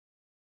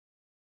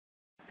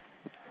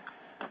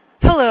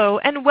Hello,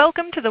 and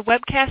welcome to the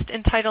webcast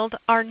entitled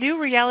Our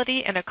New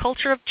Reality and a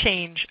Culture of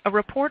Change, a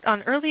report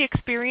on early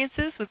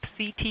experiences with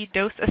CT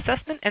dose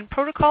assessment and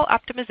protocol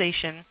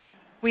optimization.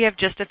 We have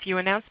just a few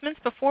announcements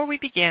before we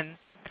begin.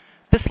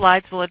 The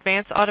slides will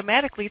advance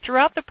automatically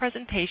throughout the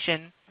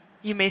presentation.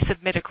 You may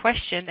submit a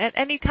question at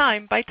any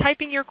time by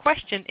typing your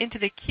question into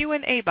the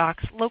Q&A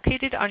box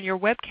located on your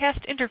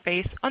webcast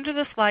interface under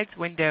the slides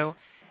window.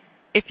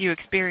 If you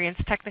experience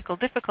technical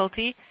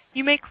difficulty,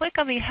 you may click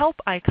on the Help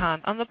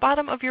icon on the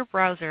bottom of your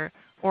browser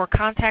or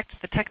contact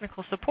the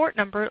technical support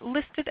number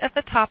listed at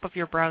the top of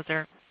your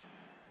browser.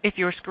 If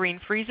your screen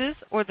freezes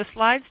or the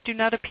slides do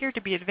not appear to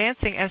be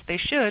advancing as they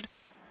should,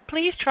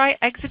 please try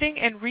exiting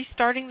and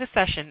restarting the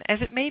session, as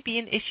it may be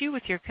an issue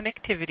with your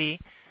connectivity.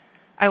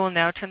 I will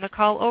now turn the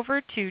call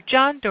over to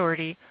John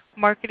Doherty,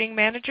 Marketing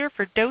Manager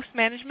for Dose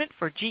Management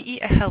for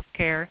GE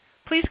Healthcare.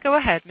 Please go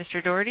ahead,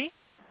 Mr. Doherty.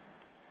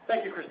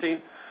 Thank you,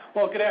 Christine.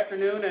 Well, good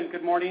afternoon and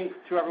good morning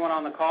to everyone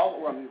on the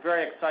call. I'm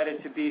very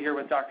excited to be here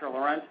with Dr.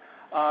 Laurent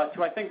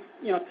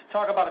to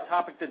talk about a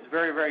topic that's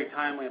very, very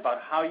timely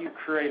about how you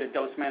create a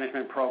dose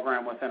management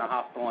program within a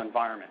hospital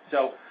environment.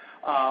 So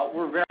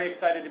we're very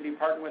excited to be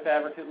partnered with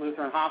Advocate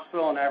Lutheran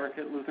Hospital and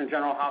Advocate Lutheran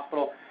General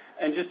Hospital,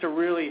 and just to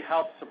really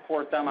help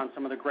support them on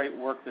some of the great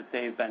work that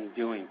they've been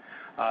doing.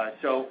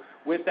 So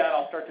with that,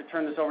 I'll start to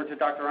turn this over to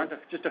Dr. Laurent.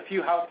 Just a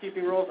few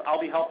housekeeping rules.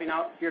 I'll be helping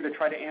out here to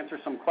try to answer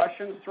some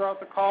questions throughout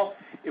the call.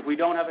 If we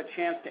don't have a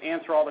chance to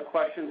answer all the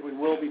questions, we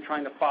will be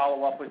trying to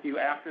follow up with you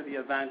after the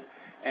event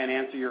and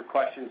answer your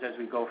questions as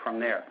we go from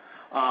there.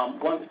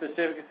 One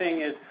specific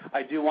thing is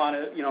I do want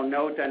to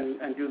note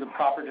and do the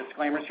proper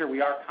disclaimers here.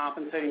 We are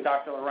compensating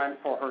Dr. Laurent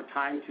for her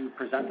time to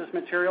present this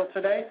material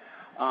today.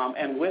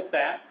 And with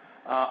that,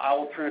 I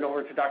will turn it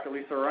over to Dr.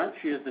 Lisa Laurent.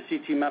 She is the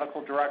CT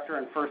Medical Director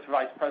and First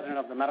Vice President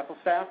of the Medical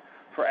Staff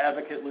for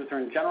Advocate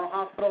Lutheran General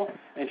Hospital,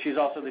 and she's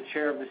also the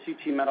Chair of the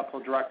CT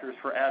Medical Directors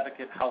for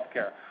Advocate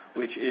Healthcare,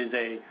 which is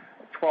a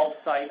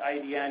 12-site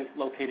IDN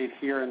located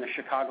here in the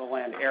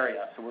Chicagoland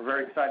area. So we're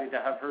very excited to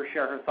have her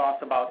share her thoughts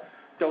about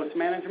dose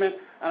management,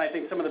 and I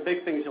think some of the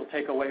big things you'll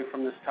take away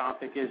from this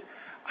topic is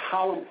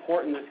how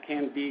important this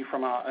can be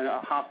from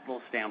a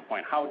hospital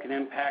standpoint, how it can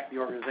impact the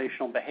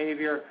organizational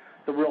behavior,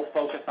 the real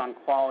focus on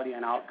quality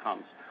and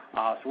outcomes.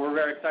 So we're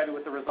very excited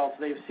with the results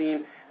they've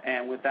seen,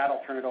 and with that,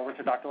 I'll turn it over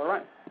to Dr.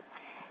 Laurent.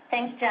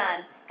 Thanks,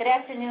 John. Good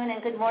afternoon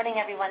and good morning,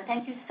 everyone.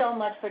 Thank you so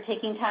much for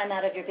taking time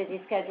out of your busy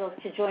schedules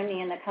to join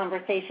me in the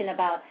conversation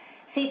about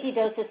CT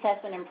dose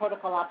assessment and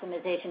protocol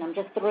optimization. I'm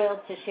just thrilled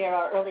to share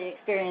our early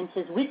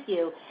experiences with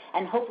you,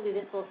 and hopefully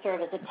this will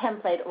serve as a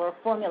template or a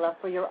formula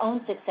for your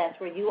own success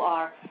where you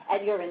are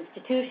at your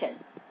institution.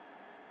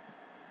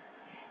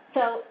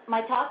 So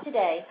my talk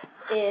today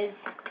is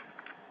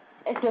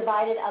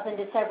divided up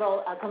into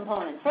several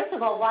components. First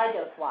of all, why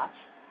Dose Watch?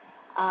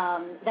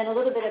 Then a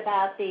little bit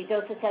about the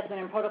dose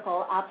assessment and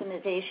protocol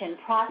optimization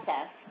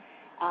process,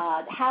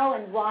 how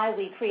and why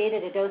we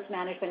created a dose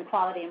management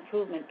quality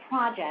improvement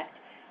project,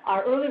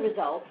 our early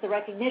results, the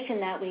recognition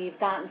that we've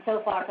gotten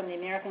so far from the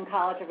American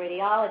College of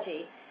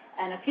Radiology,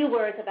 and a few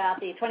words about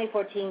the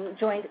 2014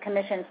 Joint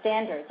Commission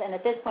standards. And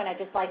at this point, I'd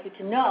just like you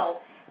to know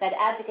that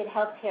Advocate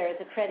Healthcare is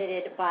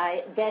accredited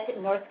by Det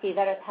Norske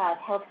Veritas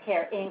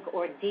Healthcare, Inc.,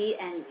 or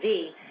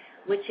DNV,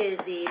 which is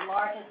the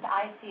largest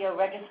ICO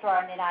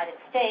registrar in the United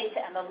States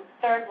and the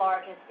third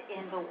largest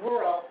in the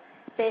world,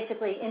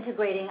 basically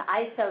integrating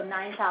ISO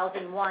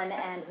 9001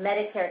 and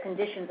Medicare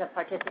conditions of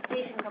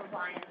participation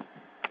compliance,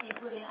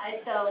 including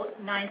ISO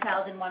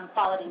 9001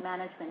 quality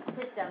management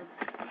system.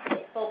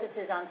 It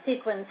focuses on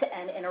sequence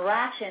and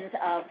interactions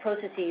of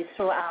processes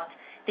throughout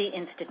the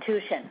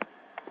institution.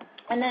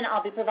 And then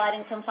I'll be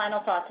providing some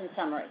final thoughts and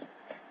summary.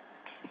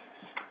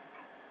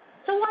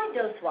 So why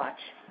Dose Watch?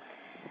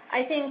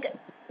 I think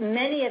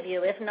many of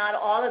you, if not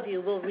all of you,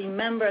 will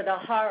remember the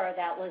horror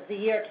that was the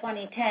year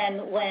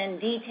 2010 when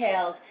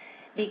details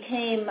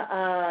became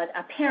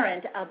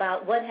apparent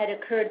about what had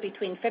occurred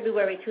between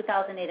February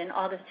 2008 and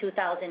August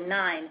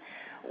 2009,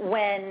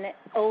 when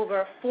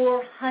over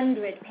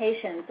 400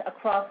 patients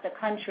across the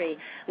country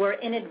were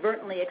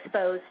inadvertently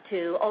exposed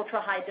to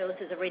ultra-high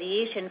doses of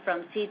radiation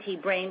from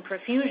CT brain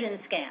perfusion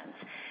scans.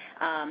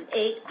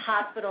 8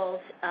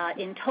 hospitals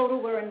in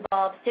total were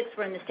involved. 6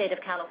 were in the state of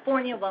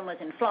California. 1 was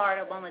in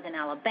Florida. 1 was in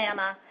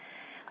Alabama.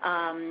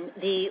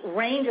 The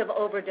range of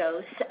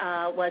overdose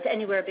was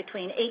anywhere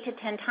between 8 to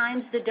 10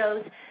 times the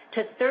dose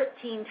to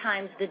 13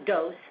 times the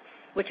dose,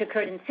 which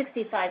occurred in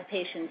 65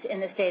 patients in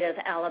the state of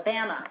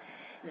Alabama.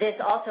 This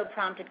also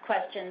prompted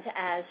questions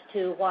as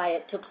to why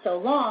it took so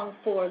long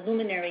for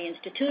luminary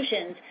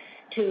institutions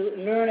to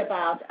learn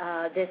about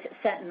this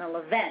sentinel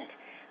event.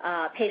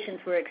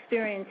 Patients were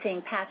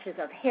experiencing patches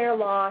of hair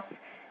loss,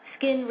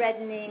 skin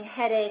reddening,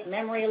 headache,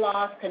 memory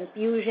loss,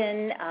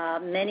 confusion.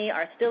 Many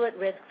are still at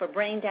risk for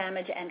brain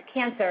damage and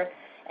cancer.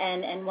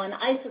 And one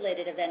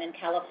isolated event in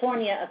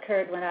California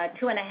occurred when a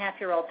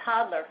 2.5-year-old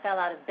toddler fell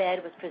out of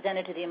bed, was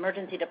presented to the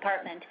emergency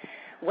department,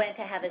 went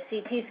to have a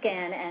CT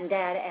scan, and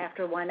Dad,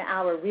 after 1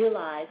 hour,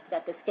 realized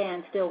that the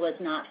scan still was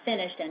not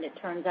finished, and it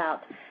turns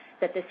out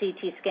that the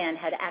CT scan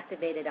had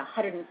activated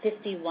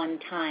 151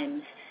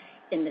 times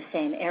in the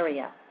same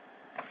area.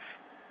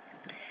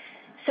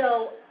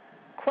 So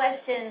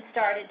questions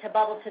started to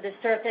bubble to the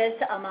surface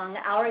among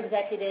our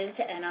executives,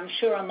 and I'm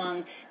sure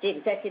among the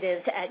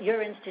executives at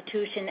your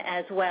institution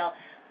as well.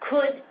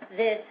 Could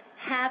this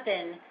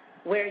happen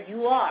where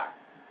you are?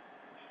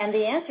 And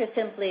the answer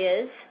simply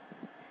is,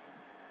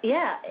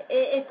 yeah,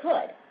 it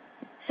could.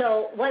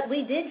 So what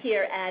we did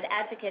here at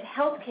Advocate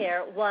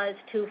Healthcare was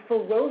to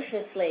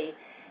ferociously,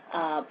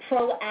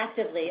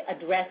 proactively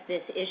address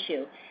this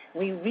issue.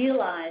 We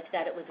realized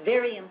that it was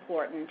very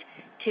important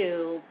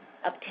to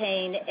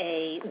obtain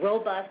a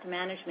robust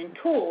management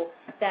tool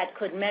that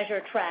could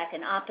measure, track,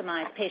 and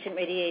optimize patient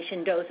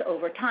radiation dose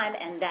over time,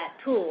 and that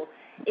tool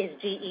is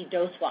GE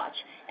DoseWatch.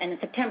 And in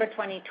September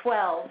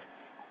 2012,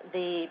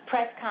 the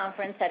press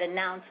conference that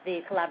announced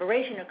the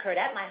collaboration occurred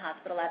at my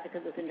hospital,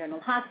 Advocate Lutheran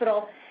General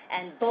Hospital,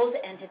 and both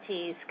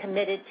entities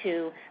committed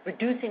to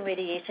reducing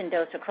radiation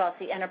dose across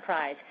the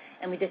enterprise,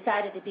 and we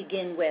decided to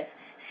begin with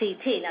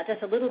CT. Now,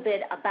 just a little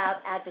bit about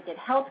Advocate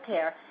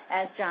Healthcare.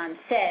 As John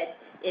said,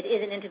 it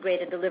is an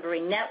integrated delivery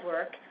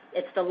network.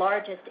 It's the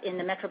largest in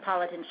the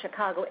metropolitan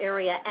Chicago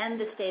area and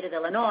the state of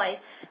Illinois.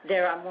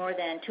 There are more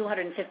than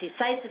 250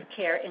 sites of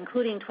care,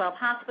 including 12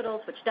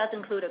 hospitals, which does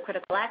include a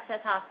critical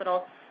access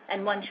hospital,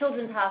 and one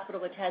children's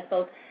hospital, which has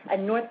both a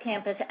north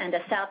campus and a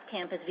south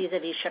campus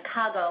vis-a-vis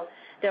Chicago.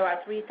 There are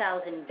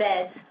 3,000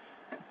 beds.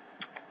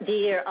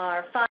 There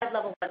are 5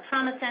 level 1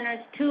 trauma centers,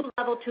 2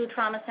 level 2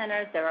 trauma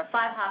centers. There are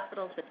 5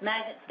 hospitals with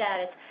magnet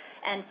status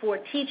and 4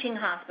 teaching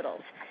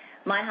hospitals.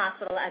 My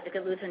hospital,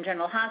 Advocate Lutheran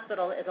General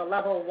Hospital, is a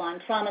level 1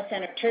 trauma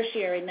center,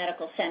 tertiary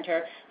medical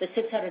center with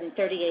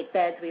 638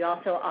 beds. We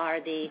also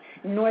are the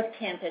North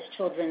Campus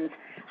Children's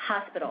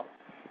Hospital.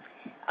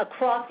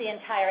 Across the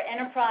entire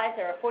enterprise,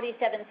 there are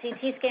 47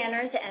 CT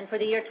scanners, and for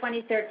the year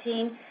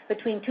 2013,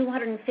 between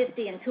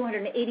 250 and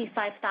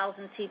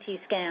 285,000 CT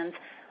scans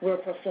were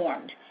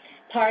performed.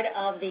 Part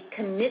of the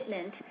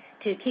commitment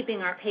to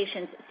keeping our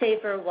patients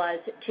safer was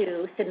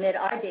to submit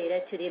our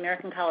data to the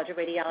American College of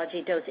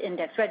Radiology Dose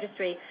Index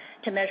Registry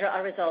to measure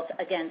our results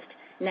against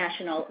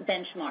national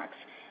benchmarks.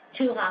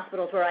 2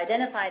 hospitals were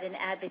identified in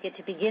Advocate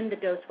to begin the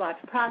dose watch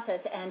process,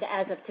 and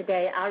as of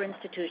today, our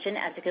institution,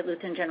 Advocate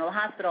Lutheran General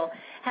Hospital,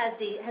 has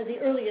the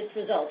earliest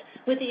results,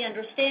 with the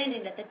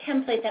understanding that the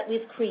template that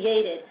we've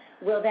created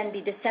will then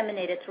be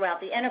disseminated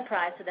throughout the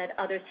enterprise so that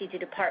other CT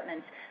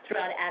departments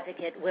throughout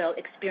Advocate will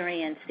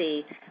experience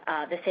the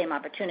same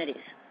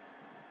opportunities.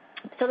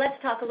 So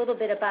let's talk a little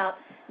bit about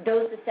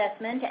dose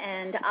assessment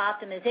and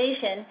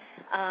optimization.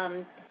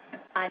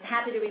 I'm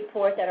happy to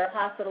report that our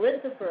hospital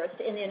is the first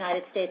in the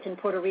United States and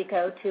Puerto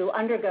Rico to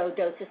undergo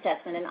dose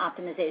assessment and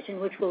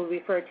optimization, which we'll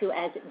refer to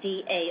as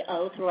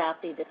DAO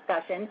throughout the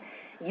discussion,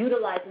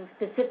 utilizing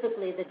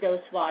specifically the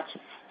DoseWatch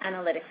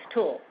analytics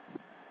tool.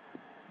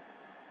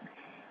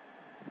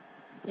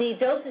 The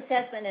dose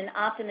assessment and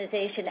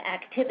optimization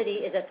activity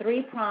is a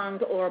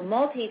 3-pronged or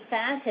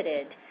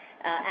multifaceted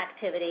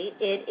activity.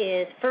 It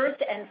is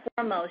first and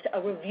foremost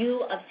a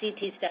review of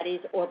CT studies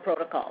or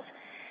protocols.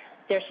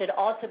 There should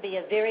also be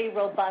a very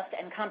robust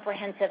and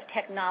comprehensive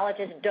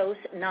technologist dose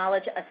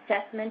knowledge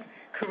assessment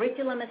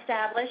curriculum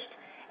established,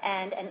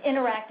 and an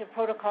interactive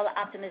protocol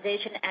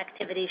optimization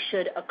activity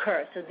should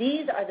occur. So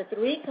these are the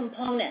 3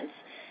 components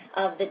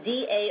of the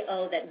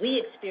DAO that we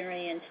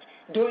experienced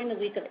during the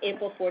week of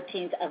April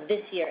 14th of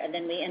this year, and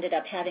then we ended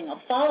up having a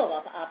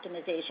follow-up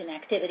optimization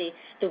activity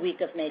the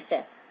week of May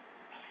 5th.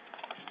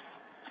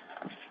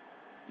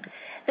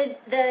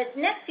 The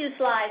next few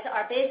slides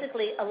are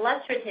basically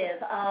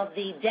illustrative of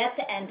the depth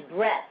and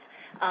breadth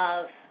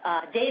of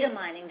data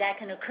mining that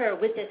can occur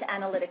with this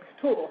analytics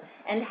tool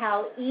and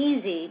how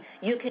easy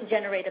you can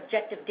generate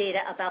objective data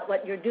about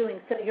what you're doing.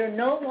 So you're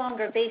no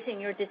longer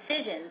basing your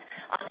decisions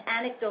on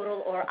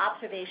anecdotal or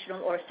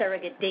observational or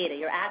surrogate data.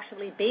 You're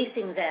actually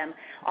basing them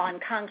on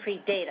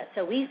concrete data.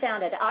 So we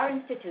found at our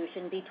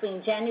institution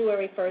between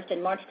January 1st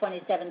and March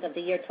 27th of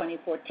the year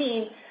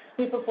 2014,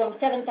 we performed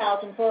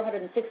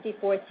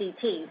 7,464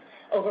 CTs.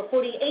 Over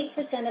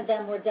 48% of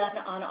them were done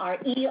on our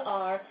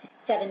ER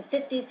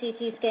 750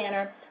 CT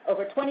scanner.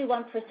 Over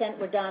 21%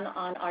 were done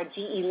on our GE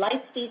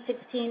Lightspeed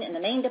 16 in the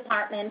main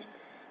department.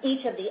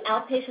 Each of the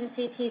outpatient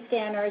CT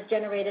scanners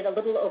generated a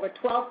little over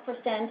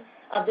 12%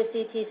 of the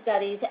CT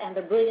studies, and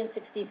the Brilliant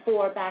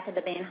 64 back at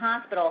the main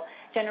hospital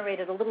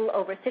generated a little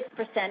over 6%,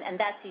 and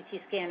that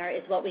CT scanner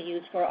is what we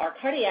use for our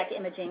cardiac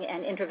imaging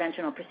and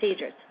interventional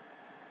procedures.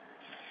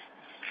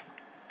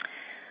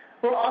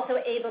 We're also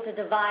able to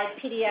divide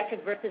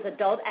pediatric versus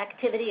adult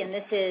activity, and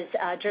this is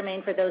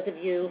germane for those of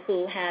you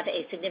who have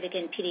a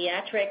significant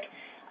pediatric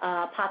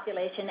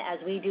population, as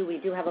we do. We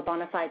do have a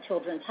bona fide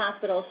children's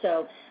hospital,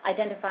 so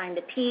identifying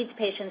the peds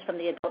patients from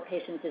the adult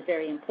patients is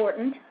very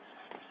important.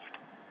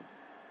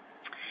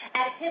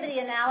 Activity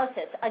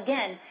analysis.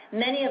 Again,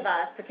 many of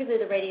us,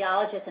 particularly the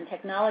radiologists and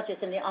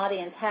technologists in the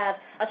audience, have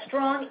a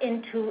strong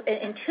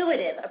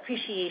intuitive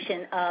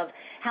appreciation of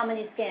how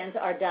many scans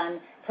are done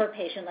per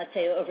patient, let's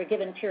say, over a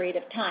given period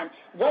of time.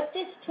 What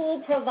this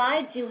tool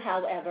provides you,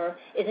 however,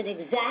 is an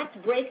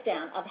exact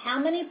breakdown of how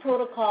many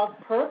protocols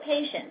per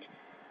patient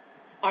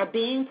are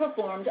being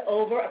performed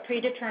over a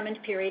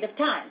predetermined period of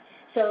time.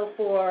 So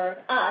for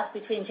us,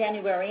 between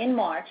January and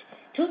March,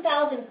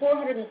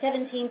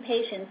 2,417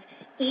 patients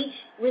each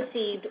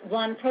received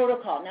one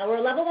protocol. Now, we're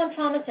a level 1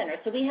 trauma center,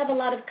 so we have a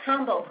lot of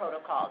combo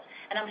protocols,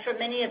 and I'm sure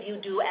many of you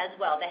do as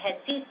well. The head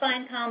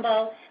C-spine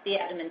combo, the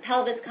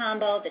abdomen-pelvis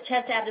combo, the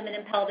chest, abdomen,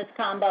 and pelvis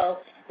combo,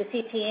 the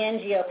CT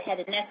angio head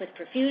and neck with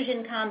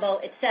perfusion combo,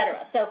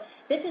 etc. So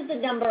this is the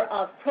number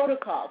of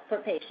protocols per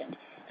patient.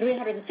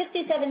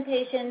 367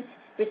 patients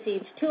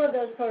received 2 of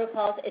those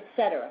protocols,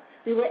 etc.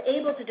 We were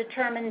able to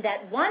determine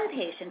that one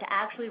patient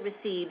actually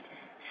received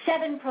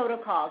 7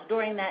 protocols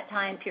during that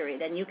time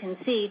period, and you can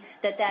see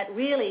that that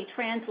really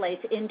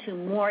translates into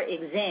more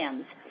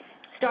exams,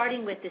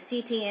 starting with the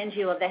CT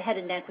angio of the head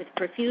and neck with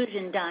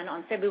perfusion done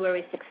on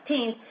February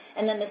 16th,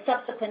 and then the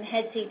subsequent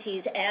head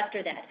CTs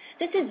after that.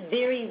 This is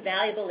very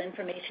valuable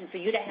information for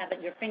you to have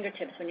at your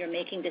fingertips when you're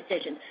making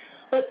decisions.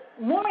 But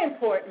more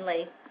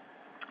importantly,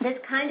 this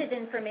kind of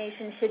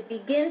information should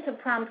begin to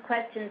prompt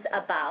questions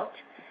about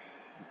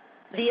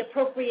the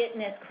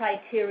appropriateness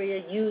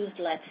criteria used,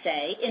 let's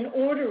say, in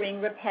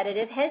ordering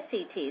repetitive head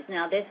CTs.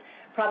 Now, this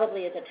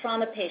probably is a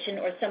trauma patient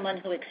or someone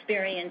who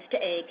experienced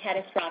a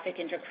catastrophic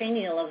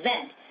intracranial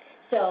event.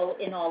 So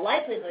in all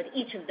likelihood,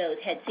 each of those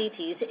head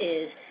CTs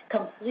is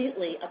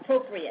completely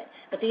appropriate.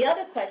 But the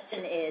other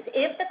question is,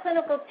 if the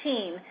clinical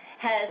team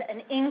has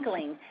an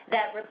inkling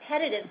that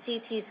repetitive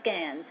CT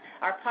scans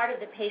are part of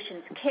the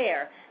patient's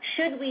care,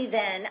 should we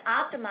then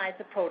optimize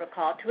the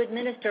protocol to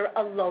administer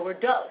a lower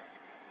dose,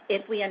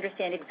 if we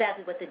understand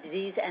exactly what the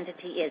disease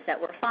entity is that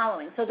we're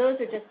following? So those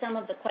are just some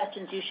of the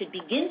questions you should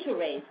begin to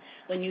raise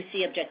when you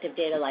see objective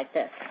data like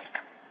this.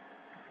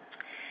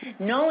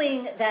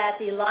 Knowing that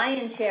the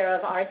lion's share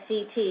of our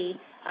CT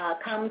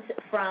comes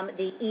from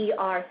the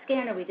ER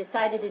scanner, we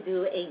decided to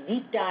do a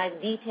deep dive,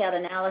 detailed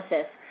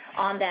analysis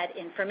on that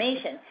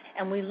information.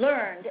 And we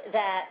learned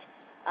that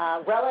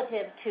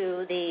relative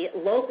to the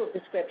local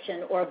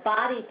description or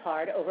body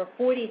part, over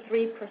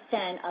 43%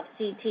 of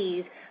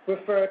CTs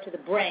refer to the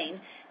brain,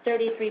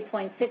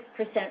 33.6%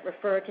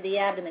 refer to the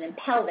abdomen and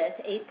pelvis,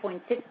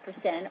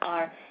 8.6%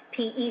 are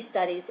PE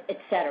studies,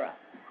 etc.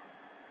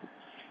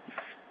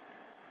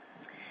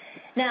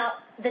 Now,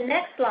 the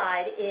next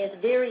slide is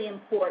very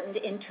important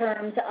in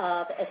terms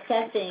of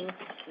assessing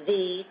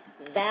the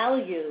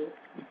value,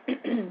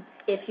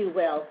 if you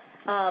will,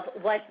 of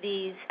what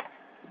these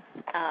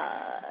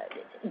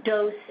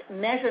dose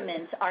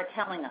measurements are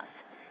telling us.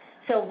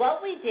 So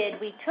what we did,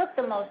 we took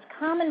the most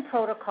common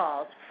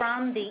protocols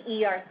from the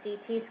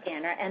ERCT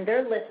scanner, and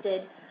they're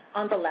listed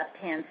on the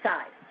left-hand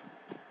side.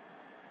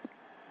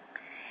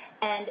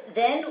 And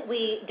then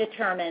we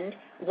determined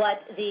what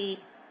the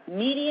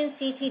median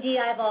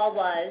CTDI vol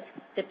was,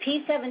 the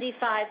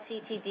P75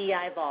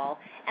 CTDI vol,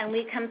 and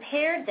we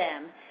compared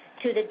them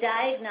to the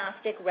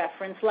diagnostic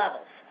reference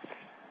levels.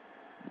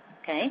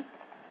 Okay?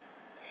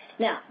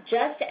 Now,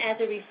 just as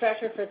a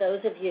refresher for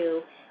those of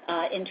you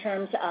in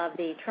terms of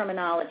the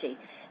terminology,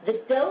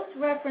 the dose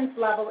reference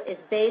level is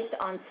based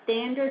on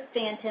standard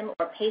phantom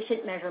or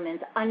patient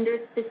measurements under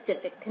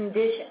specific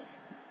conditions.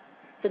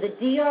 So the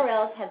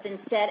DRLs have been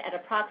set at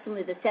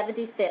approximately the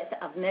 75th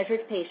of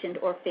measured patient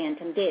or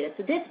phantom data.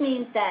 So this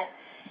means that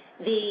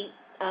the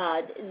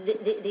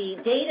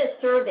data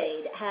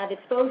surveyed have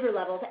exposure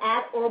levels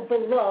at or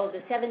below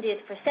the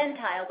 70th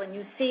percentile when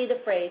you see the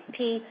phrase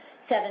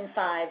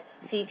P75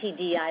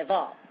 CTDI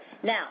vol.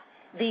 Now,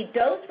 the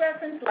dose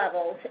reference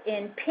levels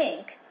in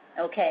pink,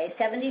 okay,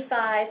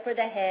 75 for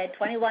the head,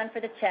 21 for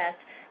the chest,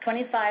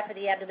 25 for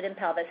the abdomen and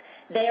pelvis,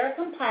 they are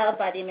compiled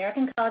by the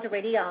American College of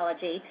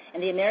Radiology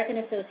and the American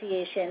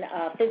Association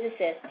of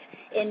Physicists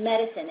in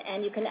Medicine.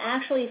 And you can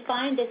actually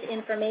find this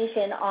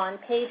information on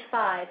page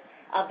 5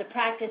 of the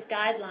practice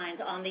guidelines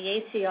on the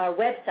ACR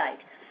website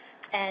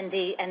and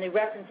the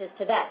references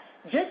to that.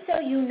 Just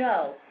so you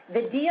know,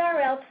 the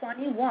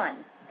DRL-21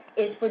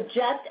 is for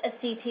just a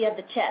CT of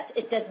the chest.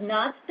 It does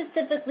not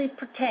specifically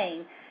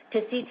pertain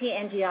to CT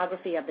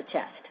angiography of the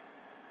chest.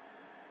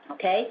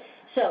 Okay?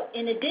 So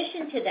in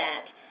addition to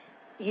that,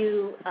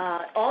 you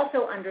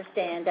also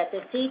understand that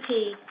the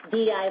CT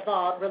DI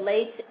vol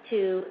relates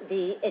to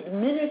the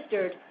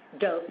administered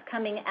dose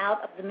coming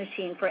out of the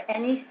machine for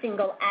any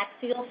single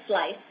axial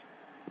slice,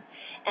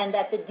 and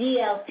that the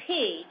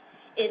DLT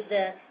is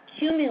the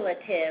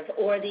cumulative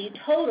or the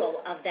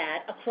total of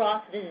that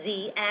across the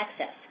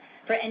Z-axis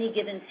for any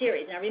given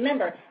series. Now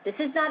remember, this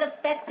is not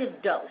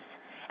effective dose.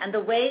 And the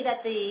way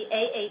that the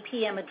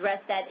AAPM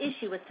addressed that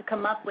issue was to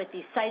come up with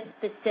the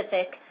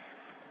site-specific,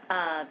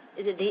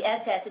 the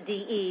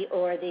SSDE,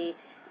 or the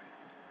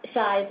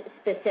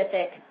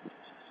size-specific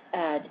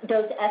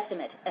dose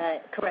estimate,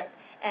 correct.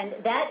 And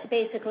that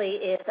basically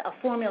is a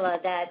formula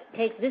that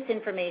takes this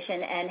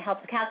information and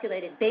helps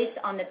calculate it based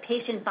on the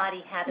patient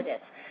body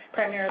habitus,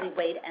 primarily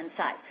weight and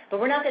size. But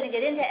we're not going to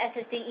get into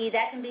SSDE.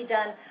 That can be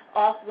done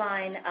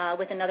offline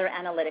with another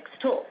analytics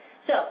tool.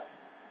 So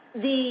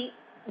the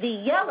The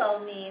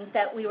yellow means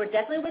that we were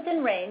definitely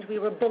within range. We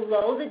were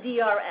below the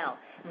DRL.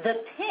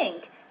 The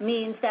pink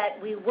means that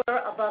we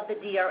were above the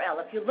DRL.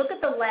 If you look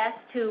at the last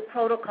two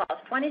protocols,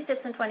 26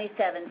 and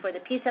 27 for the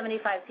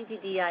P75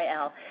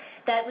 CTDIL,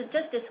 that was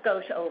just a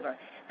skosh over.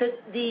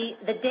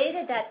 The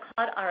data that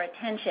caught our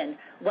attention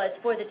was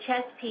for the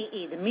chest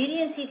PE, the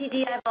median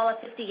CTDI vol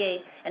of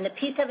 58 and the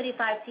P75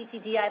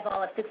 CTDI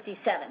vol of 67.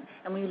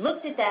 And we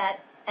looked at that,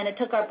 and it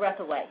took our breath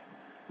away.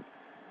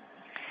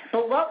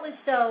 But what was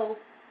so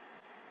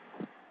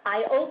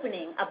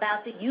eye-opening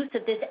about the use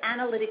of this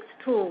analytics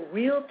tool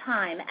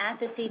real-time at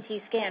the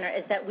CT scanner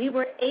is that we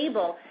were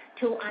able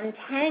to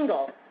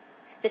untangle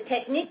the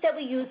technique that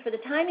we use for the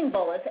timing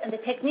bolus and the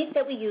technique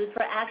that we use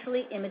for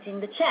actually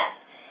imaging the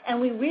chest. And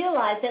we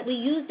realized that we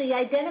used the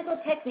identical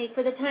technique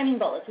for the timing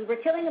bolus. We were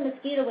killing a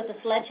mosquito with a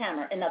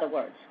sledgehammer, in other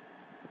words.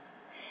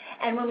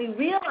 And when we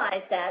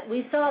realized that,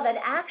 we saw that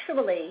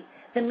actually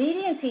the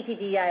median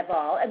CTDI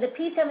vol and the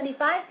P75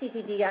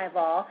 CTDI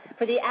vol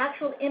for the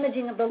actual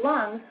imaging of the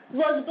lungs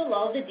was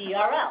below the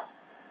DRL.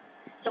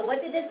 So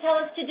what did this tell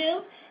us to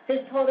do? This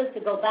told us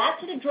to go back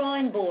to the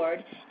drawing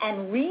board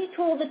and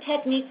retool the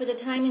technique for the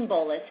timing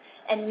bolus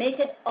and make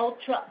it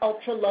ultra,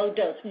 ultra low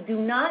dose. We do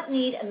not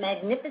need a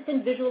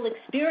magnificent visual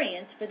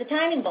experience for the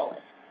timing bolus.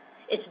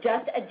 It's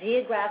just a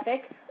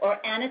geographic or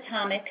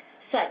anatomic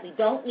site. We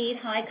don't need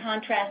high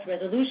contrast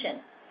resolution.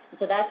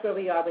 So that's where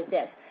we are with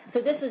this. So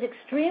this was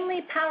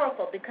extremely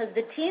powerful because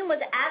the team was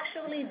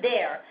actually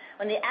there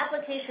when the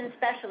application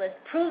specialist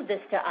proved this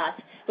to us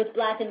with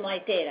black and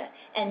white data.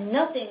 And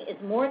nothing is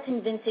more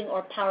convincing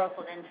or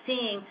powerful than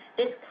seeing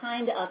this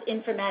kind of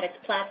informatics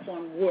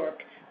platform work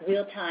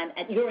real time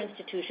at your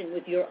institution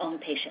with your own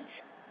patients.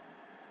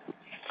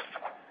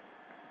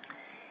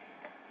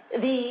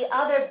 The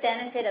other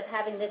benefit of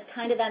having this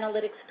kind of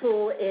analytics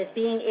tool is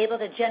being able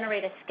to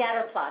generate a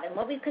scatter plot. And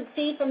what we could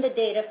see from the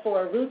data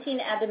for a routine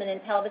abdomen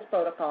and pelvis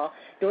protocol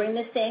during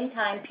the same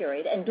time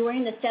period and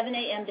during the 7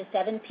 a.m. to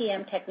 7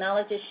 p.m.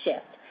 technologist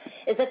shift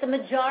is that the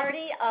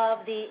majority of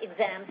the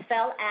exams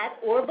fell at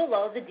or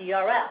below the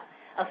DRL.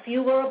 A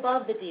few were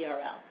above the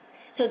DRL.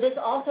 So this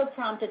also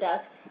prompted us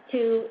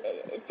to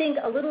think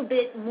a little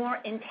bit more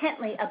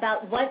intently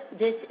about what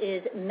this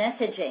is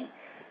messaging.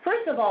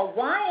 First of all,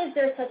 why is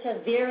there such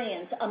a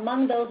variance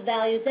among those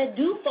values that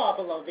do fall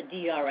below the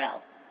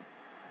DRL?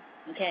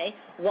 Okay,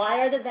 why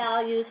are the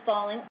values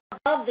falling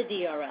above the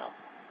DRL?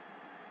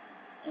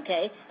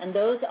 Okay, and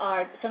those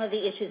are some of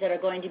the issues that are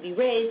going to be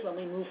raised when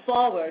we move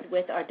forward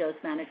with our dose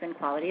management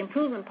quality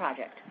improvement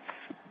project.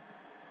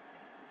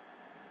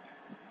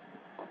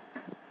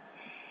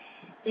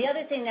 The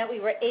other thing that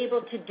we were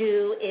able to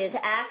do is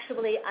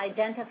actually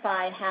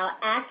identify how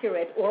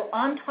accurate or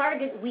on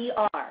target we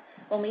are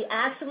when we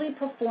actually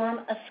perform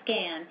a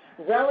scan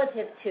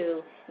relative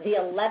to the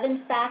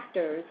 11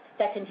 factors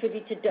that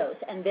contribute to dose.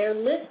 And they're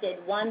listed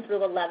 1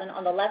 through 11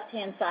 on the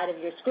left-hand side of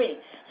your screen.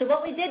 So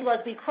what we did was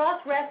we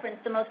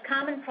cross-referenced the most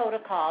common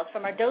protocols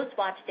from our dose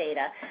watch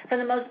data, from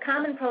the most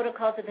common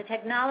protocols that the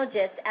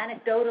technologists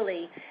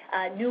anecdotally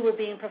knew were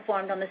being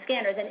performed on the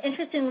scanners. And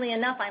interestingly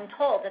enough, I'm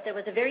told that there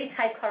was a very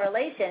tight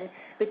correlation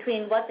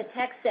between what the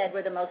text said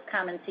were the most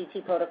common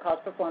CT protocols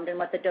performed and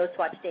what the dose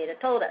watch data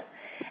told us.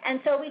 And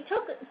so we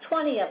took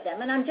 20 of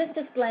them, and I'm just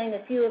displaying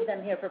a few of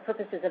them here for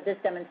purposes of this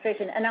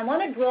demonstration. And I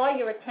want to draw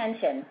your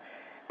attention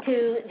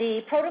to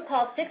the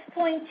protocol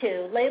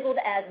 6.2, labeled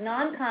as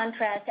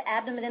non-contrast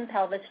abdomen and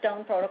pelvis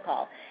stone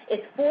protocol.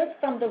 It's fourth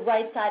from the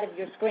right side of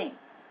your screen.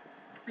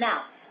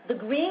 Now, the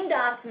green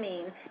dots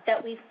mean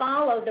that we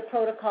follow the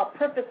protocol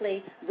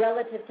perfectly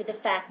relative to the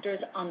factors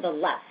on the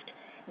left.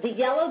 The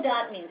yellow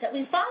dot means that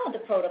we followed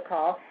the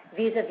protocol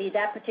vis-a-vis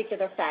that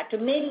particular factor.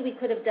 Maybe we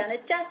could have done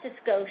it just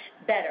a skosh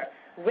better.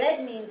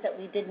 Red means that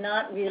we did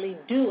not really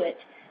do it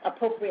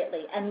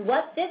appropriately. And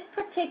what this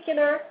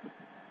particular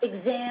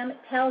exam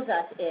tells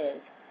us is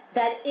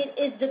that it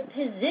is the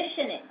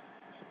positioning.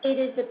 It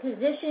is the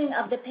positioning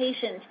of the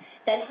patient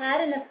that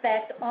had an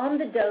effect on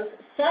the dose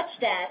such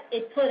that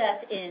it put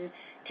us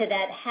into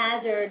that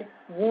hazard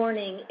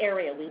warning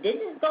area. We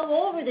didn't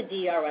go over the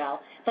DRL,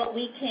 but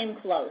we came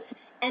close.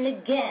 And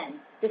again,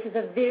 this is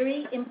a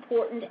very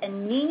important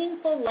and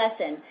meaningful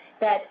lesson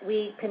that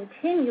we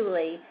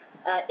continually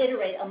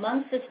iterate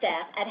amongst the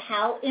staff at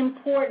how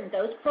important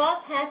those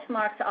cross-hatch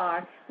marks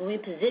are when we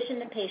position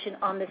the patient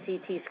on the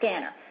CT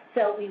scanner.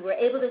 So we were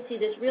able to see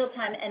this real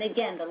time, and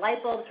again, the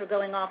light bulbs were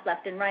going off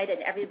left and right, and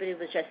everybody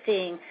was just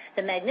seeing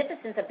the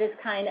magnificence of this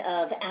kind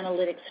of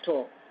analytics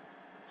tool.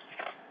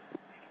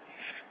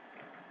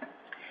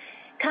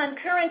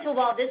 Concurrent to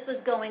while this was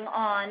going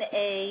on,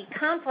 a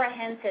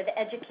comprehensive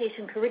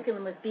education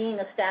curriculum was being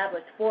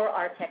established for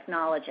our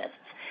technologists.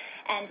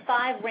 and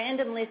 5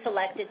 randomly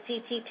selected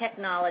CT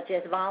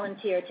technologists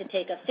volunteered to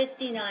take a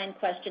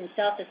 59-question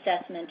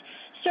self-assessment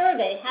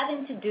survey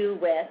having to do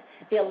with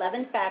the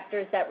 11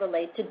 factors that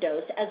relate to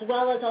dose, as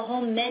well as a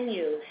whole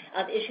menu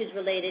of issues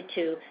related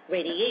to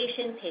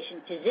radiation,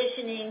 patient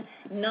positioning,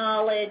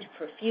 knowledge,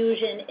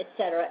 perfusion, et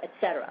cetera, et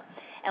cetera.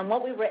 And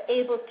what we were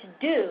able to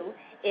do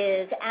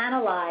is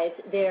analyze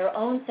their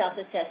own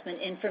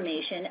self-assessment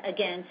information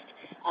against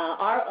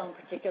our own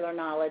particular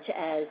knowledge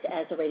as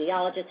a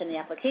radiologist and the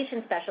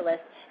application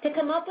specialist to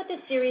come up with a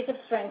series of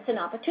strengths and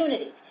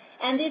opportunities.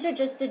 And these are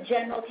just the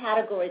general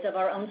categories of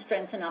our own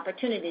strengths and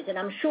opportunities. And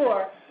I'm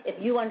sure if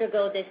you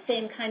undergo this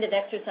same kind of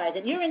exercise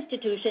at your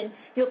institution,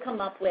 you'll come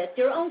up with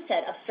your own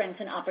set of strengths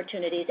and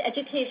opportunities,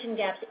 education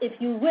gaps, if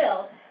you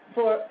will,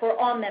 for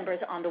all members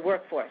on the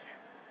workforce.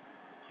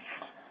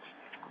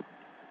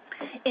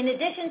 In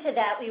addition to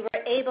that, we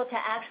were able to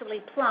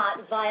actually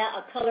plot via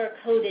a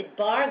color-coded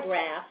bar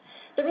graph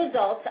the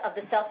results of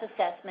the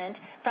self-assessment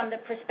from the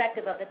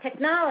perspective of the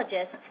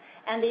technologists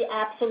and the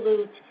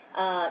absolute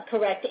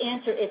correct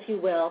answer, if you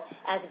will,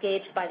 as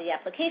gauged by the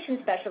application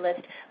specialist,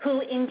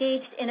 who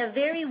engaged in a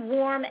very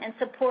warm and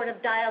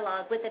supportive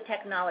dialogue with the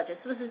technologist.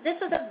 This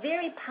was a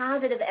very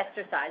positive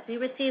exercise. We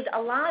received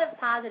a lot of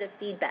positive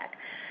feedback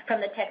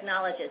from the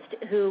technologists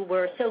who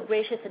were so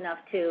gracious enough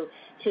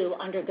to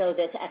undergo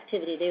this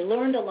activity. They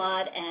learned a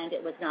lot, and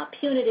it was not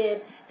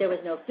punitive. There was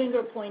no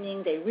finger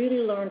pointing. They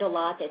really learned a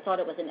lot. They thought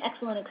it was an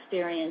excellent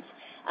experience.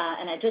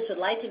 And I just would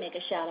like to make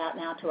a shout out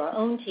now to our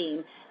own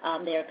team.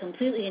 They are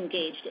completely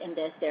engaged in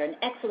this. They're an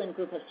excellent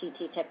group of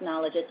CT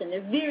technologists, and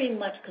they're very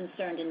much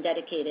concerned and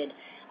dedicated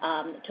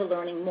to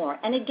learning more.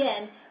 And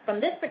again, from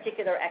this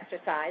particular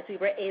exercise, we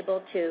were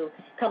able to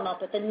come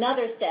up with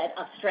another set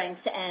of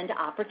strengths and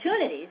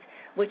opportunities,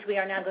 which we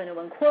are now going to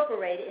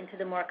incorporate into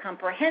the more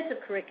comprehensive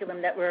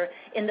curriculum that we're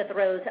in the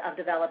throes of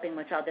developing,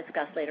 which I'll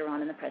discuss later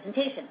on in the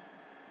presentation.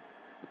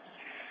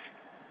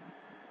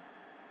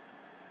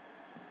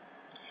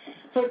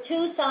 For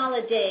 2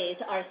 solid days,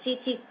 our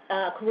CT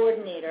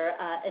coordinator,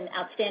 an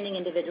outstanding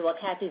individual,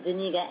 Kathy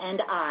Zuniga,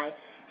 and I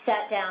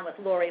sat down with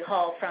Lori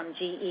Hull from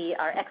GE,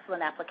 our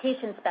excellent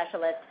application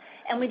specialist,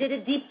 and we did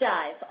a deep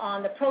dive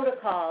on the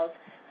protocols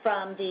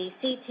from the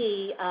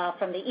CT,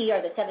 from the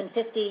ER, the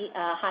 750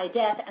 high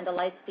def, and the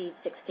Lightspeed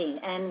 16.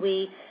 And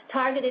we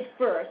targeted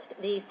first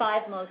the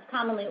 5 most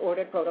commonly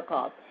ordered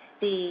protocols: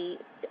 the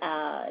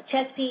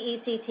chest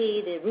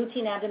PECT, the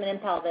routine abdomen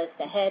and pelvis,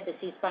 the head, the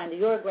C-spine, the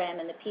urogram,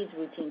 and the PEDS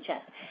routine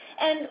chest.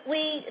 And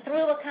we,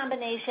 through a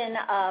combination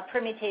of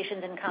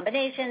permutations and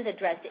combinations,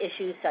 addressed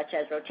issues such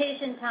as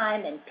rotation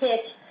time and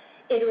pitch,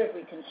 iterative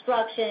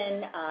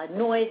reconstruction,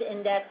 noise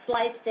index,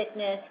 slice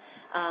thickness.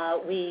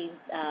 We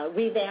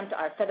revamped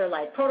our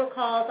Featherlight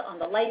protocols on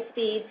the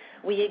Lightspeed.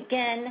 We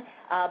again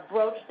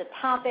broached the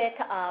topic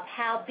of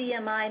how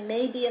BMI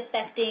may be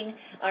affecting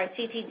our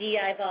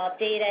CT-DI-Evolve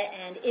data,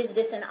 and is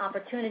this an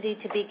opportunity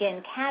to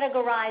begin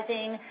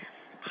categorizing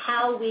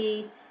how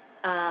we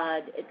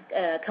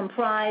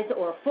comprise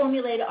or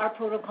formulate our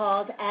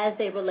protocols as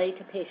they relate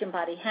to patient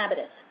body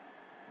habitus.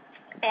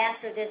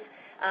 After this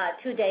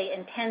 2-day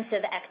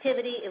intensive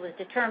activity, it was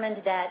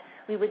determined that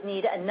we would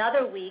need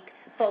another week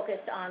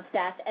focused on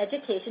staff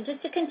education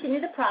just to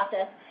continue the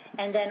process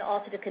and then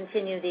also to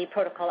continue the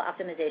protocol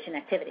optimization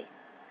activity.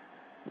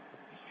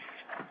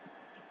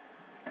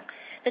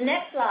 The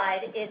next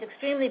slide is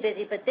extremely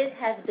busy, but this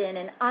has been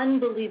an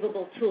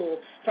unbelievable tool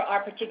for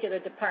our particular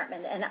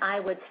department, and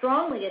I would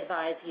strongly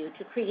advise you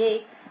to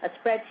create a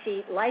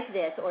spreadsheet like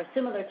this or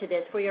similar to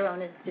this for your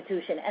own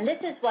institution. And this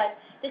is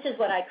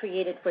what I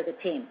created for the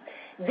team.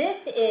 This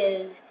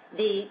is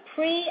the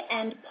pre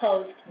and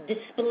post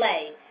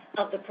display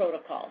of the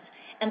protocols.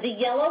 And the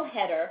yellow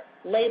header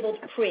labeled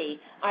pre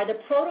are the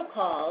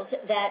protocols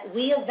that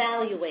we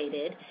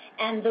evaluated,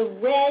 and the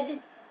red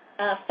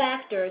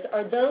factors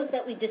are those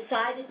that we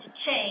decided to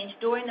change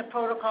during the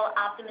protocol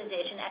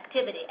optimization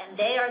activity, and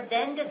they are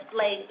then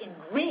displayed in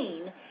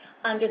green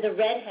under the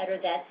red header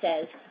that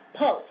says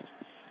post.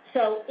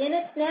 So in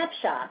a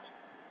snapshot,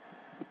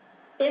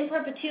 in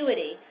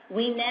perpetuity,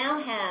 we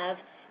now have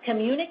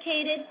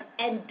communicated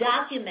and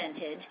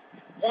documented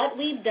what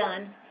we've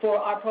done for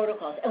our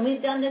protocols. And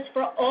we've done this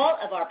for all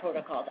of our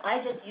protocols. I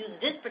just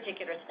used this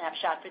particular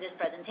snapshot for this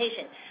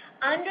presentation.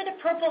 Under the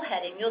purple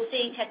heading, you'll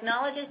see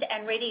technologist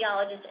and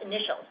radiologist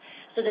initials.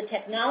 So the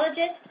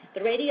technologist, the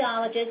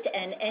radiologist,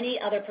 and any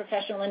other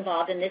professional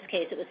involved, in this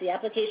case it was the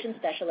application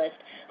specialist,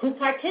 who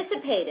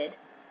participated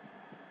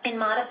in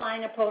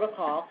modifying a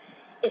protocol,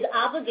 is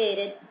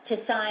obligated to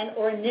sign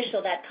or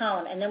initial that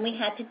column. And then we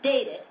had to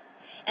date it.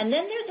 And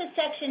then there's a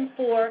section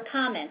for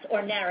comments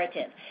or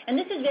narrative. And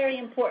this is very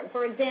important.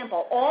 For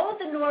example, all of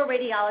the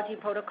neuroradiology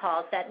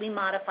protocols that we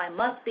modify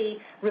must be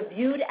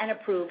reviewed and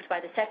approved by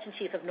the section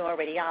chief of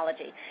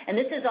neuroradiology. And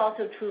this is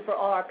also true for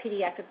all our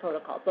pediatric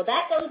protocols. Well,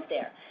 that goes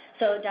there.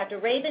 So Dr.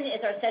 Rabin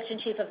is our section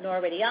chief of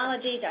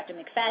neuroradiology. Dr.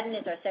 McFadden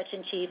is our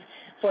section chief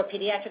for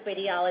pediatric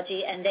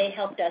radiology, and they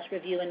helped us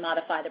review and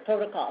modify the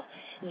protocols.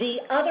 The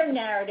other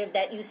narrative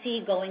that you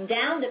see going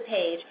down the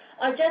page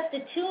are just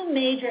the 2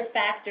 major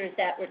factors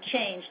that were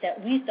changed change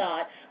that we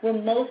thought were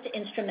most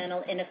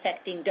instrumental in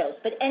affecting dose.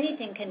 But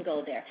anything can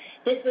go there.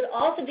 This would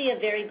also be a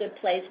very good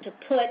place to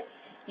put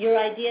your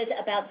ideas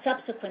about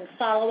subsequent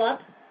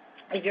follow-up.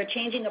 If you're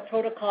changing a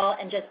protocol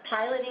and just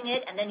piloting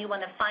it and then you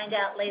want to find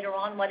out later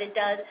on what it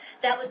does,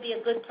 that would be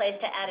a good place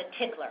to add a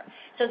tickler.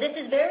 So this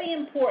is very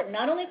important,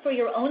 not only for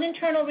your own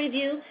internal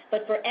review,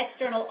 but for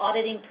external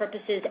auditing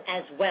purposes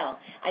as well.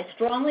 I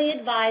strongly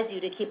advise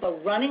you to keep a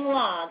running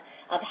log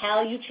of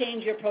how you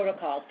change your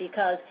protocols,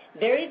 because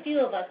very few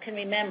of us can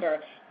remember,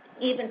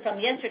 even from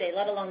yesterday,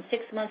 let alone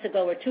 6 months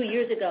ago or 2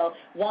 years ago,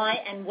 why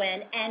and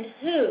when and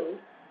who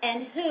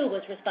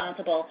was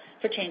responsible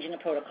for changing a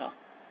protocol.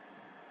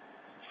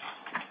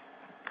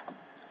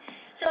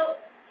 So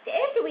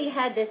after we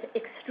had this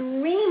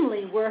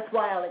extremely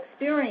worthwhile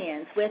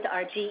experience with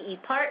our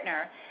GE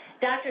partner,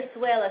 Dr.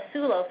 Suela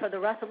Sulo for the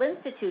Russell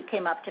Institute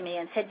came up to me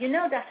and said, you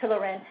know, Dr.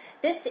 Laurent,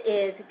 this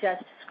is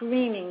just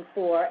screaming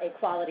for a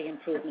quality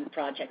improvement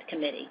project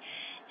committee.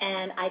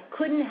 And I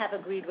couldn't have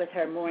agreed with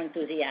her more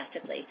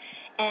enthusiastically.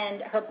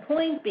 And her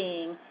point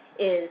being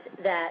is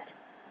that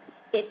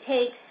it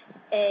takes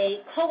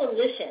a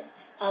coalition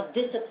of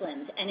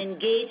disciplines and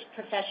engaged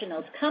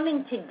professionals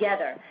coming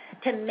together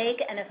to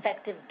make an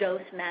effective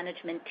dose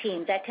management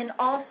team that can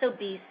also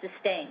be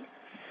sustained.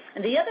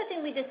 And the other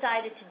thing we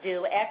decided to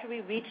do after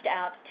we reached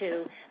out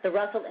to the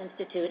Russell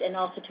Institute and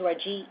also to our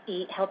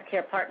GE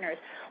healthcare partners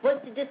was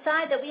to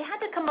decide that we had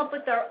to come up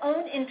with our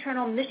own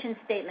internal mission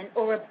statement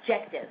or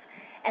objective.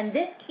 And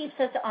this keeps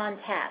us on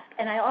task.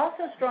 And I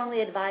also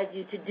strongly advise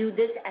you to do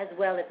this as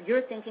well if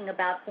you're thinking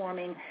about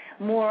forming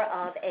more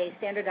of a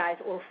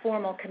standardized or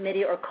formal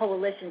committee or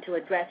coalition to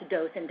address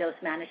dose and dose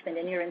management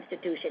in your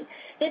institution.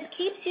 This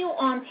keeps you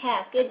on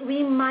task. It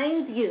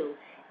reminds you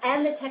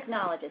and the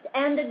technologists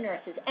and the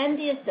nurses and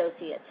the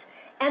associates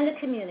and the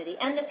community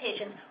and the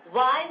patients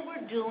why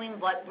we're doing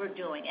what we're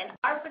doing. And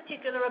our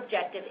particular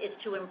objective is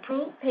to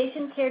improve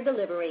patient care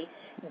delivery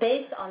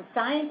based on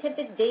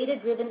scientific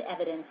data-driven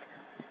evidence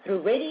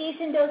through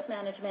radiation dose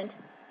management,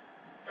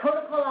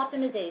 protocol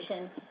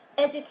optimization,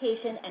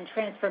 education, and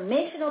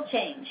transformational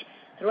change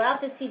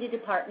throughout the CD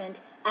department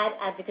at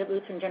Advocate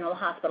Lutheran General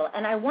Hospital.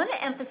 And I want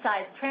to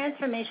emphasize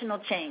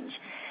transformational change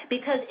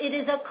because it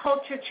is a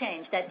culture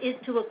change that is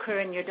to occur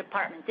in your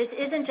department. This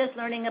isn't just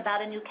learning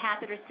about a new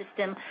catheter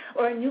system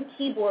or a new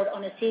keyboard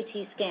on a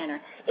CT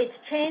scanner. It's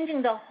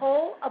changing the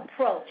whole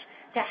approach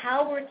to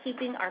how we're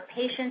keeping our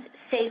patients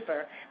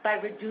safer by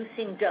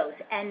reducing dose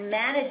and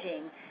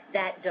managing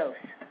that dose.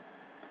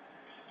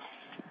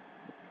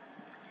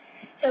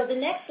 So the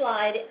next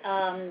slide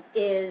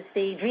is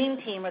the dream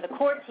team or the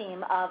core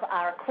team of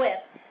our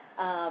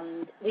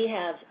QUIP. We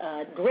have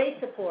great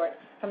support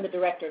from the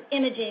Director of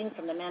Imaging,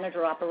 from the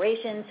Manager of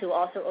Operations, who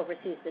also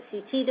oversees the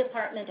CT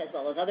department as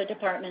well as other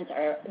departments,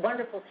 our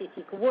wonderful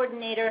CT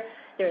coordinator.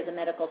 There is a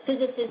medical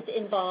physicist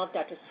involved.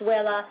 Dr.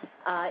 Suela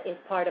is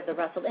part of the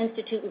Russell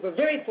Institute. We were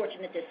very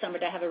fortunate this summer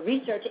to have a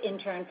research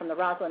intern from the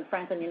Rosalind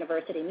Franklin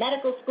University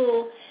Medical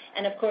School.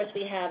 And, of course,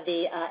 we have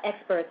the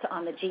experts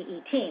on the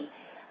GE team.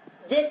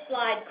 This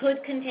slide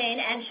could contain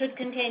and should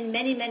contain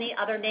many, many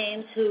other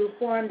names who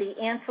form the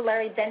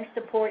ancillary bench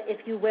support,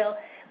 if you will.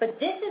 But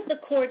this is the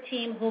core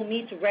team who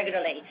meets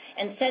regularly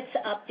and sets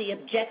up the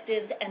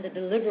objectives and the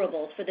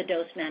deliverables for the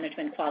Dose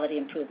Management Quality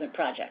Improvement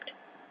Project.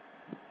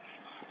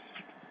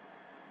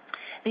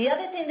 The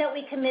other thing that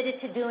we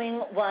committed to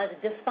doing was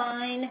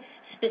define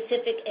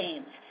specific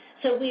aims.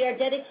 So we are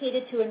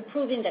dedicated to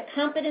improving the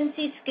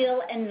competency,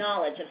 skill, and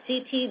knowledge of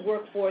CT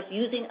workforce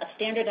using a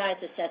standardized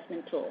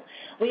assessment tool.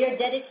 We are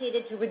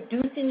dedicated to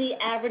reducing the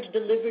average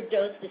delivered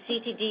dose, the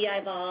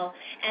CT-DI vol,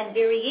 and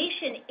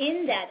variation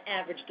in that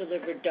average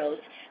delivered dose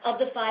of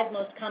the 5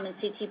 most common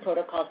CT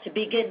protocols to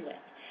begin with.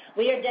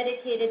 We are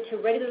dedicated to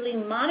regularly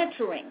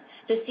monitoring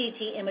the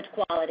CT image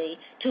quality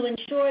to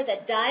ensure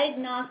that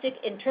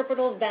diagnostic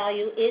interpretable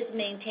value is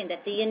maintained,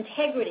 that the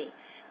integrity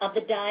of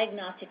the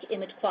diagnostic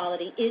image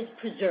quality is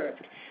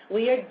preserved.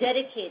 We are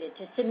dedicated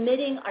to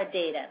submitting our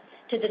data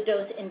to the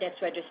Dose Index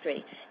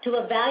Registry to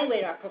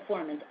evaluate our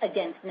performance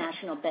against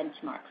national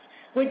benchmarks.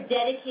 We're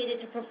dedicated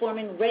to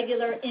performing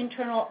regular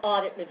internal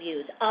audit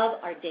reviews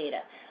of our data.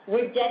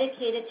 We're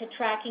dedicated to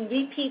tracking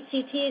repeat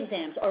CT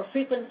exams or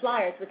frequent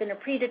flyers within a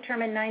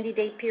predetermined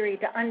 90-day period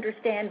to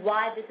understand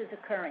why this is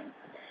occurring.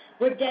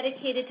 We're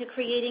dedicated to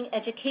creating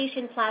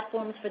education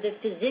platforms for the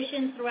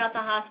physicians throughout the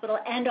hospital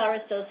and our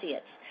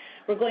associates.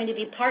 We're going to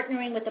be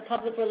partnering with the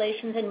public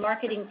relations and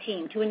marketing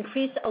team to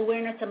increase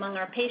awareness among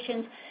our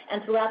patients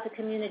and throughout the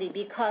community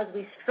because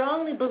we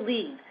strongly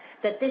believe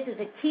that this is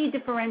a key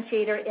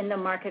differentiator in the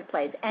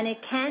marketplace, and it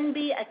can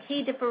be a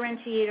key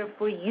differentiator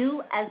for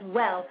you as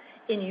well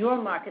in your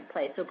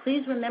marketplace. So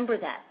please remember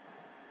that.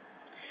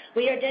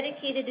 We are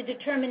dedicated to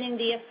determining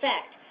the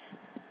effect,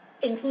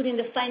 including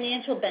the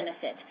financial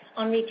benefit,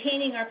 on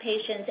retaining our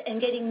patients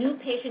and getting new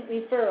patient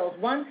referrals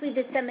once we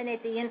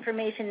disseminate the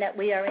information that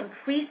we are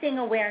increasing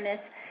awareness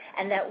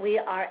and that we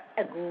are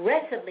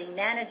aggressively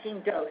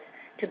managing dose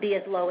to be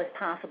as low as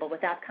possible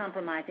without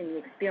compromising the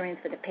experience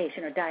for the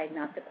patient or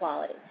diagnostic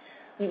quality.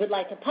 We would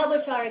like to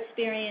publish our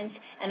experience,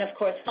 and of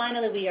course,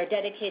 finally, we are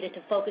dedicated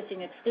to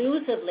focusing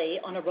exclusively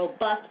on a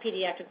robust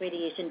pediatric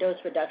radiation dose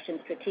reduction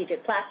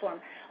strategic platform,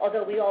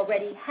 although we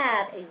already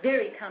have a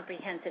very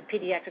comprehensive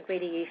pediatric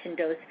radiation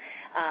dose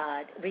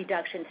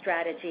reduction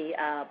strategy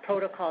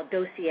protocol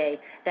dossier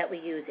that we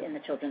use in the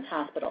Children's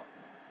Hospital.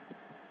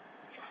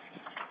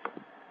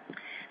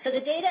 So the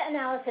data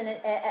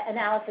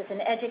analysis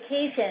and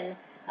education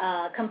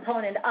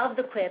component of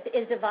the QIP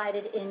is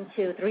divided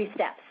into 3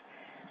 steps.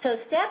 So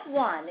step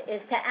 1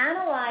 is to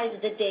analyze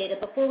the data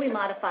before we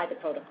modify the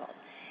protocols.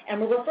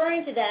 And we're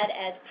referring to that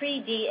as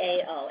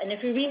pre-DAO. And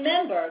if you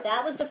remember,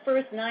 that was the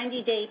first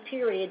 90-day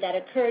period that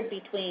occurred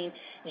between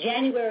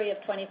January of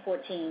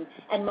 2014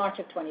 and March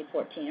of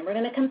 2014. And we're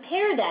going to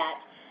compare that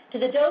to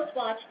the dose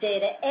watch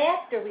data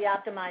after we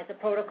optimized the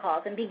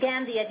protocols and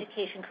began the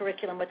education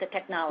curriculum with the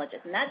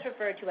technologists. And that's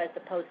referred to as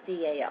the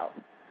post-DAO.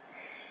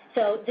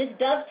 So this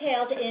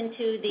dovetailed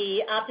into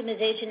the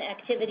optimization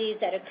activities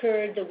that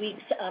occurred the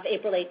weeks of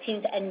April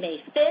 18th and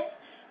May 5th.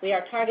 We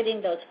are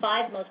targeting those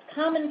 5 most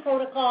common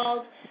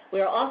protocols. We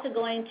are also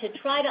going to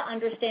try to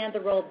understand the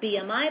role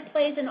BMI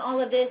plays in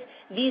all of this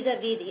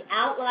vis-a-vis the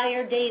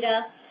outlier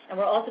data. And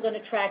we're also going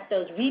to track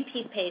those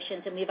repeat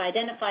patients, and we've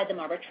identified them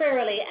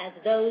arbitrarily as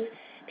those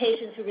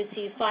patients who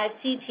receive 5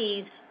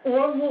 CTs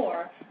or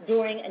more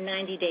during a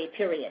 90-day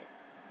period.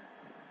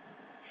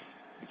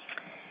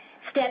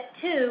 Step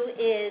 2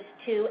 is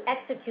to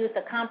execute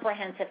the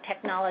comprehensive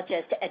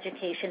technologist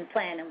education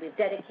plan, and we've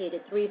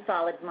dedicated 3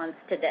 solid months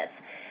to this.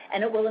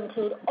 And it will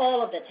include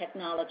all of the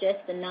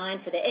technologists, the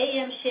 9 for the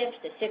AM shift,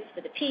 the 6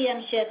 for the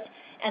PM shift,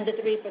 and the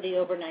 3 for the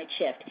overnight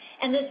shift.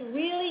 And this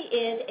really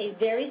is a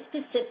very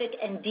specific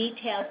and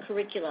detailed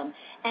curriculum,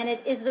 and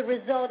it is the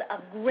result of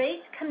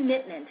great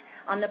commitment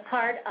on the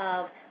part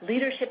of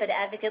leadership at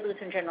Advocate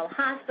Lutheran General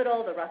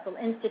Hospital, the Russell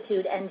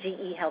Institute, and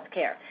GE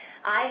Healthcare.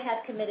 I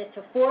have committed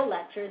to 4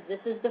 lectures. This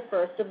is the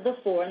first of the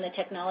 4, and the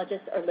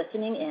technologists are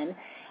listening in.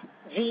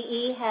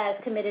 GE has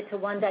committed to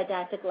 1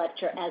 didactic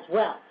lecture as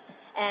well.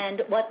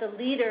 And what the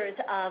leaders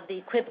of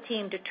the QIP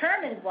team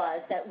determined was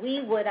that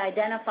we would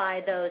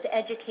identify those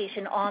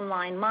education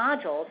online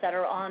modules that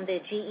are on the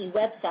GE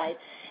website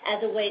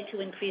as a way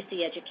to increase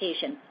the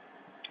education.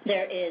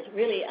 There is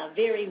really a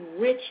very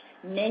rich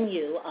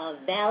menu of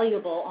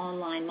valuable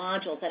online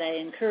modules that I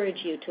encourage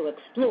you to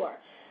explore.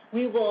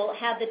 We will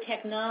have the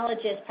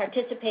technologists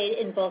participate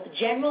in both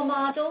general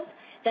modules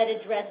that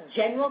address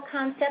general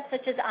concepts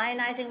such as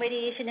ionizing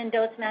radiation and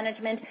dose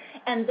management,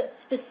 and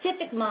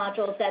specific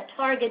modules that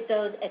target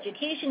those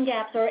education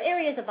gaps or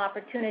areas of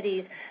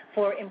opportunities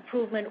for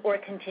improvement or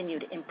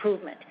continued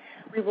improvement.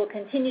 We will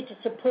continue to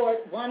support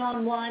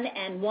one-on-one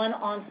and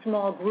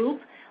one-on-small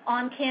group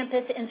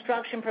on-campus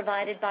instruction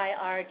provided by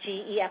our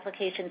GE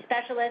application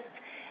specialists.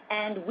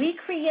 And we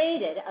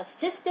created a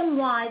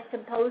system-wide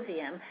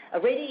symposium, a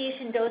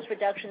radiation dose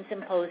reduction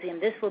symposium.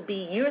 This will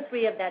be year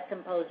 3 of that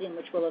symposium,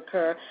 which will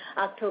occur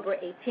October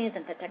 18th,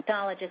 and the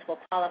technologists will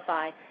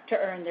qualify to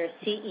earn their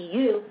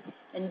CEU.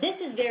 And this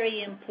is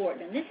very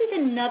important. This is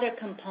another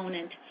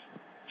component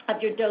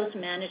of your dose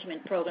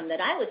management program that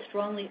I would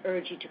strongly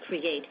urge you to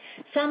create,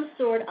 some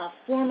sort of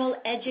formal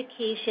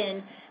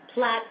education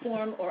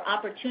platform or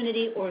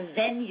opportunity or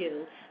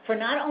venue for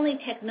not only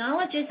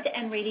technologists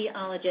and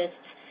radiologists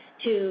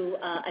to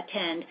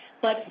attend,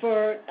 but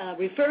for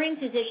referring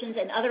physicians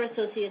and other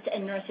associates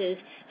and nurses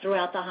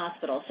throughout the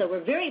hospital. So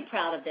we're very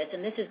proud of this,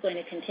 and this is going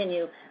to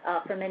continue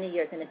for many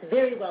years, and it's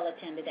very well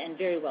attended and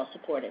very well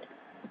supported.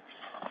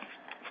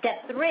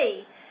 Step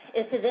 3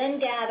 is to then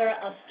gather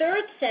a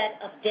 3rd set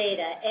of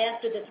data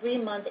after the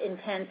 3-month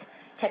intense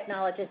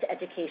technologist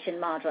education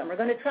module. And we're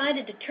going to try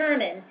to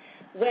determine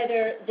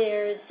whether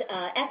there's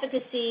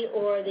efficacy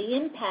or the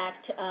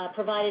impact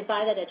provided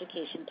by that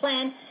education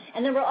plan.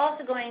 And then we're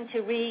also going to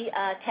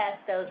retest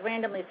those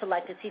randomly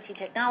selected CT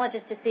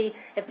technologists to see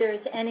if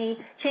there's any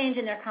change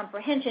in their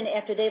comprehension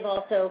after they've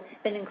also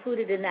been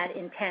included in that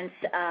intense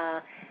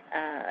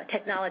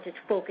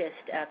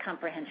technologist-focused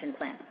comprehension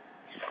plan.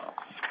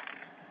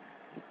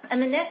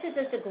 And the next is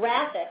just a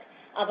graphic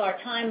of our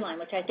timeline,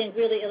 which I think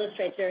really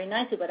illustrates very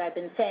nicely what I've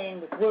been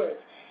saying with words.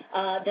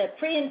 The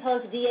pre- and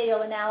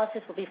post-DAO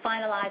analysis will be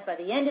finalized by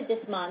the end of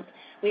this month.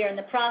 We are in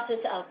the process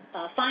of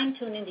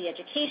fine-tuning the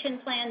education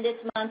plan this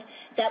month.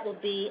 That will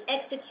be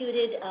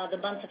executed the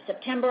months of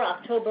September,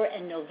 October,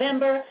 and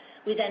November.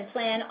 We then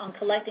plan on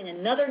collecting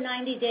another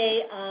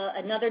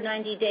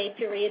 90-day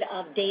period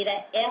of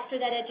data after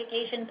that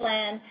education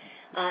plan.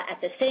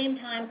 At the same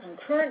time,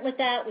 concurrent with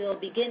that, we will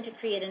begin to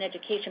create an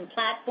education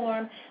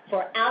platform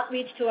for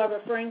outreach to our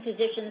referring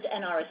physicians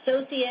and our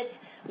associates.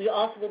 We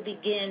also will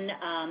begin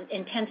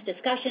intense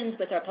discussions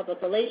with our public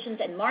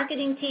relations and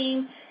marketing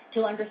team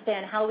to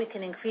understand how we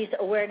can increase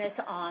awareness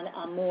on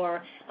a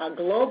more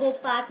global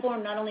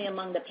platform, not only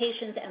among the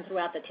patients and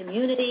throughout the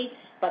community,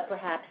 but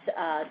perhaps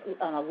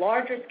on a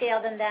larger scale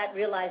than that,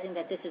 realizing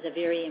that this is a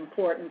very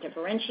important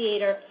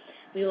differentiator.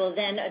 We will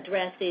then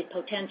address the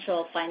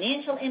potential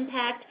financial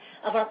impact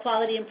of our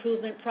quality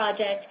improvement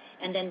project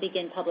and then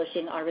begin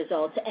publishing our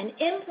results and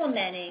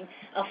implementing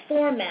a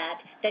format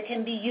that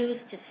can be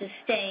used to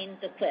sustain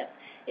the CLIP.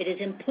 It is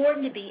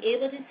important to be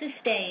able to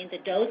sustain the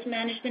dose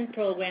management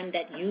program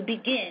that you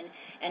begin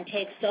and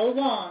take so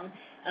long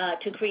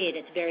to create.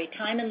 It's very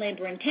time and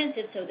labor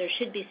intensive, so there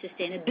should be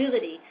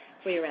sustainability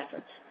for your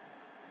efforts.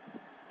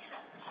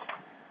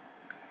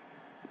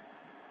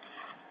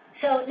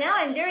 So now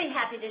I'm very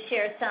happy to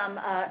share some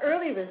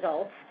early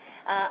results.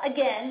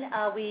 Again,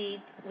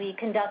 we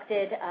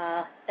conducted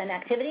an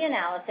activity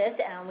analysis,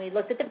 and we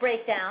looked at the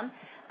breakdown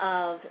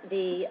of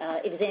the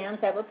exams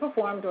that were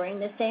performed during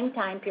the same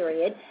time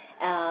period.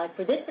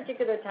 For this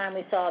particular time,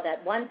 we saw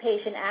that one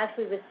patient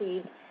actually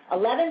received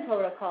 11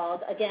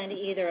 protocols, again,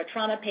 either a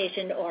trauma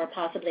patient or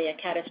possibly a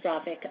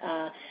catastrophic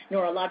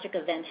neurologic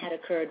event had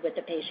occurred with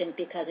the patient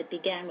because it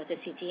began with a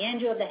CT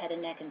angio of the head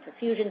and neck and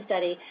perfusion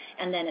study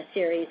and then a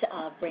series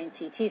of brain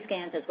CT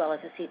scans as well as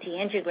a CT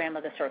angiogram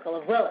of the circle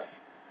of Willis.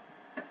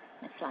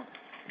 Next slide.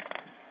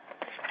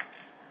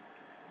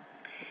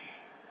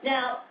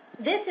 Now,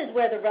 this is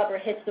where the rubber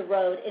hits the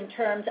road in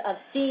terms of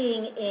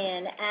seeing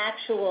in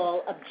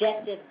actual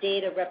objective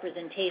data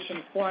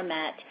representation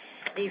format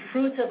the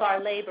fruits of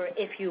our labor,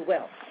 if you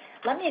will.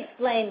 Let me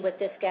explain what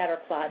this scatter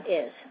plot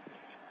is.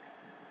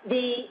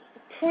 The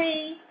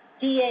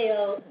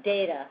pre-DAO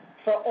data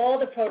for all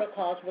the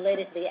protocols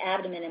related to the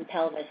abdomen and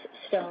pelvis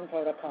stone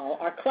protocol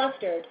are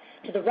clustered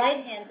to the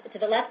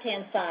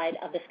left-hand side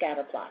of the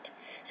scatter plot.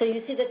 So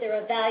you see that there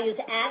are values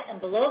at and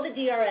below the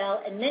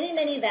DRL and many,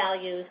 many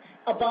values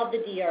above the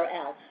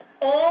DRL.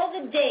 All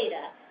the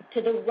data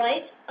to the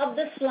right of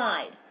the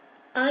slide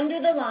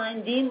under the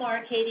line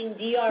demarcating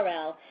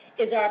DRL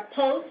is our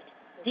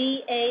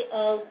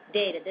post-DAO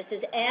data. This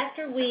is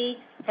after we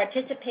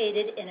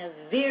participated in a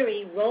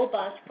very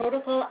robust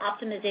protocol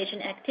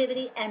optimization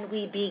activity and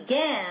we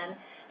began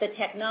the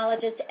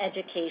technologist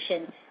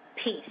education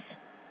piece.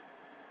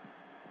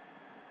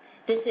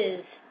 This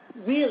is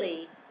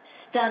really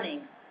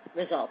stunning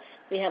results.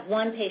 We have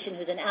one patient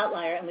who's an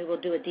outlier, and we will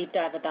do a deep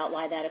dive about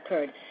why that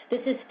occurred.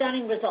 This is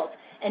stunning results.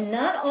 And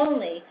not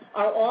only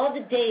are all the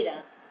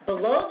data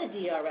below the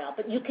DRL,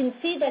 but you can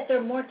see that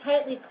they're more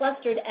tightly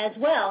clustered as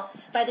well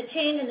by the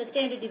change in the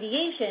standard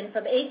deviation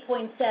from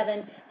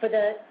 8.7 for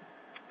the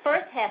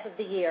first half of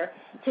the year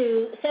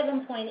to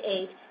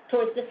 7.8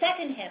 towards the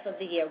second half of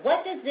the year.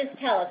 What does this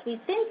tell us? We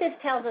think this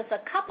tells us a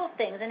couple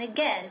things, and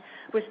again,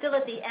 we're still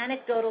at the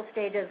anecdotal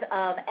stages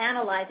of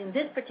analyzing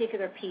this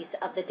particular piece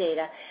of the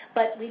data,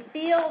 but we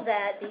feel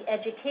that the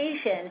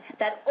education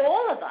that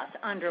all of us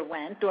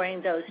underwent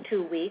during those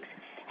 2 weeks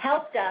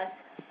helped us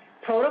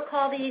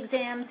protocol the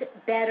exams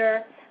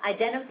better,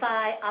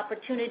 identify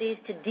opportunities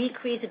to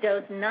decrease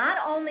dose, not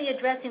only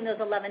addressing those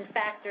 11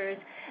 factors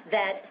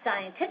that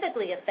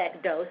scientifically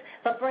affect dose,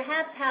 but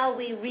perhaps how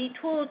we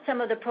retooled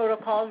some of the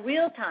protocols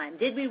real time.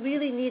 Did we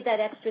really need that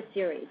extra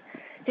series?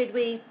 Did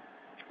we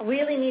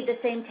really need the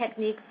same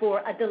technique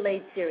for a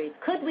delayed series?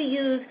 Could we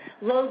use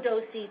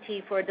low-dose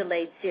CT for a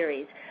delayed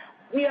series?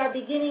 We are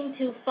beginning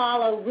to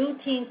follow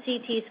routine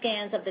CT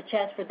scans of the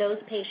chest for those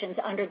patients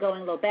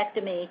undergoing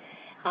lobectomy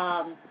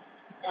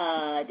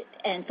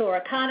and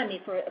thoracotomy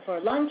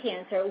for lung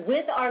cancer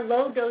with our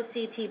low-dose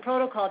CT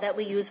protocol that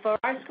we use for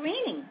our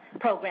screening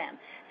program.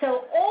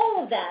 So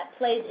all of that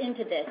plays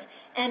into this,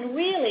 and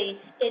really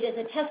it is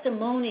a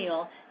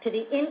testimonial to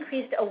the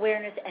increased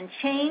awareness and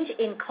change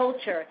in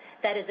culture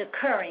that is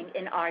occurring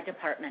in our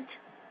department.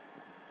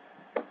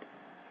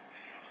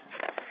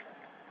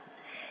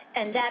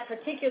 And that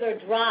particular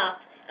drop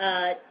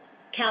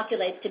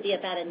calculates to be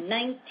about a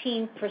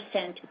 19%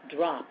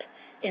 drop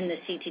in the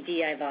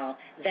CTDI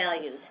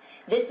values.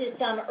 This is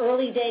some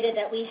early data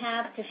that we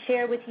have to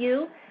share with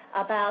you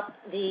about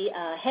the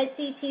head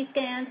CT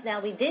scans.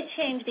 Now, we did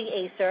change the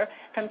ACER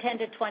from 10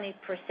 to 20%.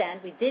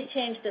 We did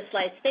change the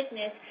slice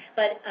thickness,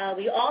 but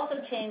we also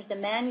changed the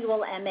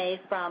manual MA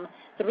from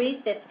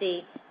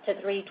 350 to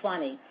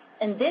 320.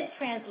 And this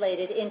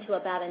translated into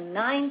about a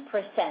 9%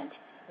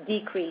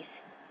 decrease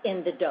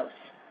in the dose.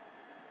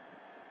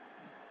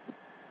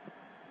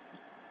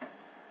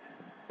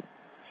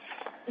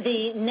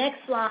 The next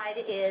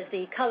slide is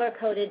the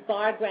color-coded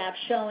bar graph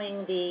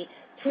showing the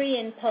pre-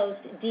 and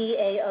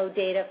post-DAO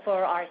data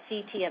for our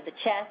CT of the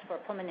chest for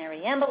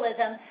pulmonary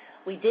embolism.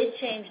 We did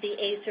change the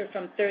ACER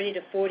from 30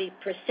 to 40%,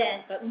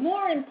 but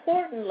more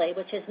importantly,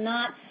 which is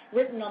not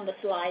written on the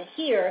slide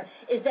here,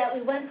 is that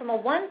we went from a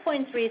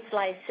 1.3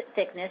 slice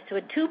thickness to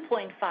a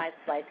 2.5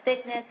 slice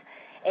thickness,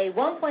 a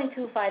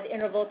 1.25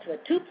 interval to a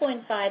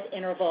 2.5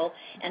 interval,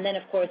 and then,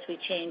 of course, we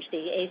changed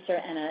the ACER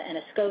and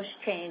a skosh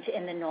change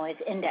in the noise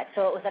index.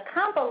 So it was a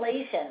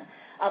compilation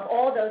of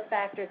all those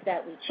factors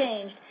that we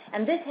changed,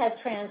 and this has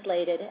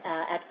translated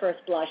at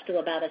first blush to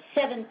about a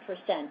 7%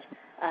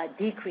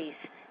 decrease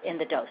in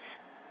the dose.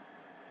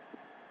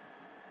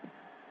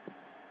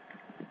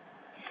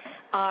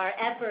 Our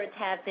efforts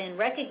have been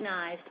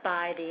recognized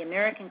by the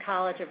American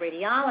College of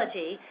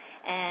Radiology,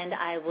 and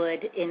I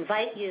would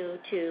invite you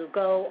to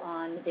go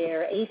on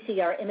their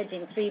ACR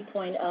Imaging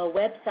 3.0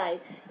 website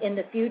in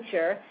the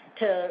future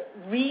to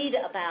read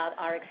about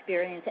our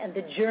experience and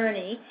the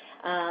journey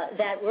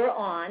that we're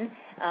on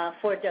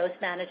for dose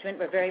management.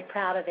 We're very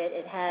proud of it.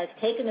 It has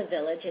taken a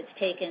village. It's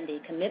taken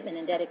the commitment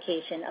and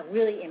dedication of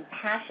really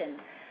impassioned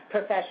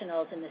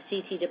professionals in the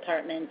CT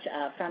department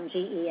from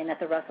GE and at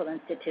the Russell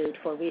Institute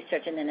for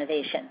Research and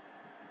Innovation.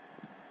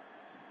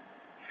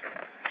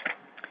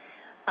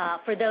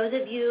 For those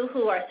of you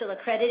who are still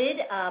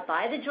accredited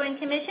by the Joint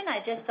Commission,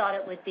 I just thought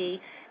it would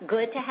be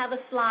good to have a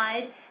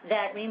slide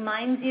that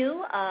reminds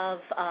you of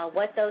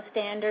what those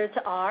standards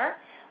are.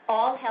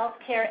 All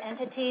healthcare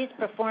entities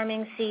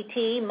performing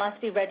CT must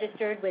be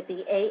registered with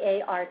the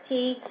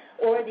AART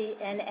or the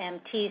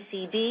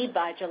NMTCB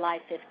by July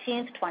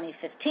 15th,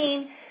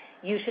 2015.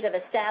 You should have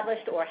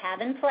established or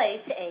have in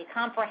place a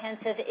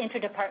comprehensive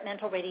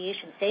interdepartmental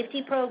radiation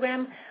safety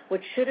program,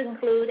 which should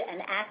include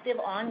an active,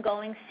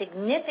 ongoing,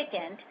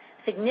 significant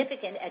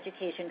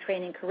education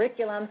training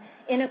curriculum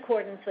in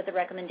accordance with the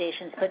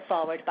recommendations put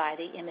forward by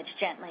the Image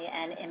Gently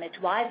and Image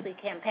Wisely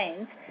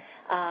campaigns.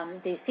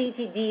 The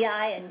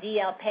CTDI and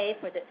DLP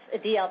for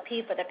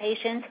the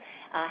patients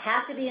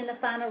have to be in the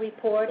final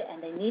report,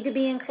 and they need to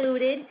be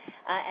included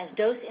as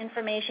dose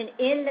information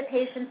in the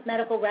patient's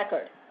medical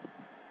record.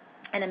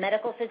 And a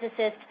medical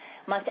physicist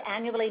must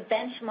annually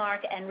benchmark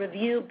and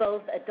review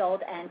both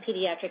adult and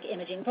pediatric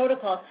imaging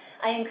protocols.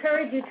 I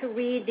encourage you to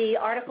read the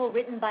article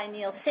written by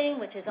Neil Singh,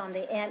 which is on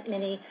the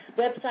AntMini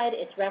website.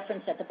 It's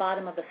referenced at the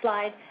bottom of the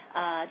slide.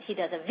 He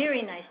does a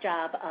very nice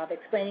job of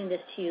explaining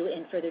this to you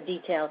in further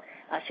detail,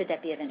 should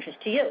that be of interest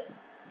to you.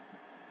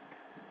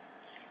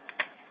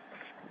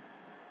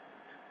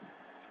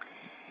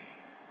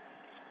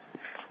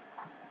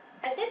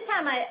 At this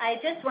time, I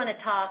just want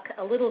to talk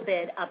a little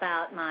bit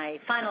about my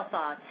final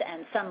thoughts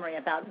and summary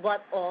about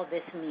what all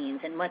this means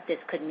and what this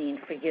could mean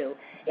for you.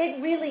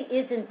 It really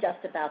isn't just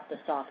about the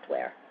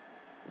software.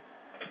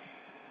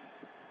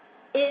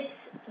 It's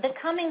the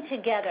coming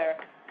together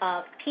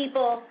of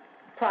people,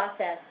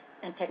 process,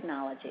 and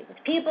technology. With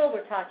people,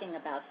 we're talking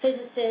about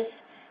physicists,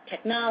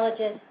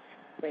 technologists,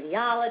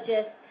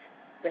 radiologists,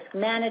 risk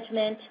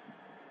management.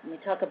 When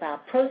we talk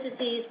about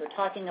processes, we're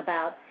talking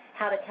about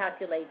how to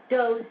calculate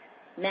dose,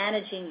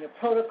 managing your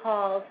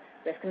protocols.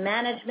 Risk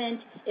management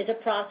is a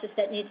process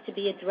that needs to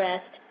be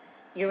addressed.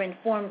 Your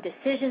informed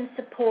decision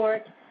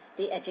support,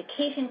 the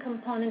education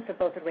component for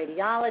both the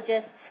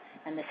radiologists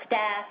and the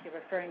staff, your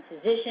referring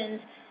physicians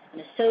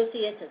and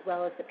associates, as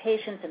well as the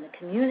patients and the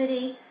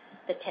community,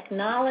 the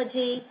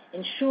technology,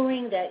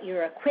 ensuring that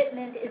your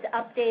equipment is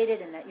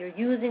updated and that you're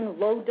using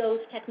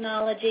low-dose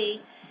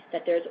technology,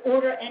 that there's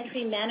order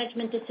entry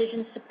management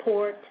decision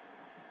support,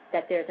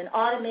 that there's an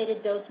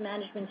automated dose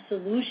management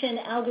solution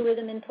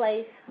algorithm in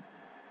place.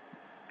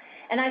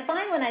 And I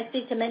find when I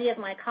speak to many of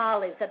my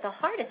colleagues that the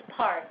hardest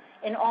part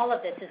in all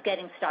of this is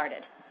getting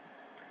started.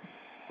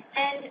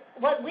 And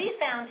what we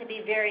found to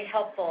be very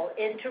helpful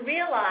is to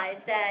realize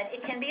that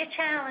it can be a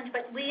challenge,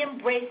 but we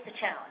embrace the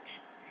challenge.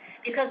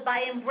 Because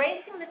by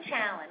embracing the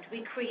challenge,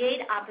 we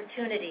create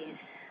opportunities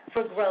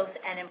for growth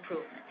and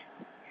improvement.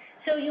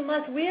 So you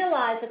must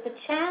realize that the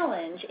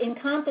challenge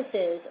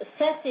encompasses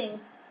assessing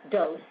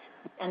dose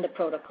and the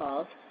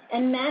protocols,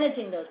 and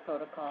managing those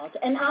protocols,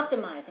 and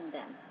optimizing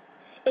them.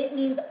 It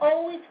means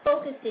always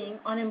focusing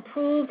on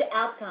improved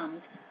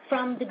outcomes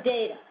from the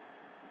data.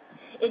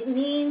 It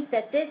means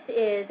that this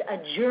is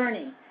a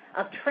journey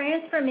of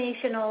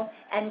transformational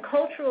and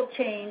cultural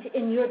change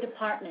in your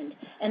department,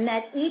 and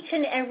that each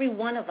and every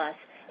one of us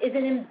is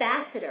an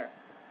ambassador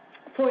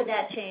for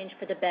that change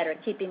for the better,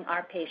 keeping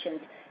our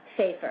patients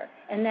safer,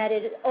 and that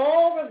it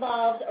all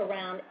revolves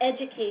around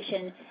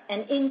education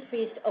and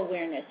increased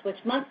awareness, which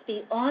must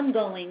be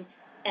ongoing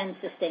and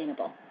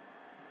sustainable.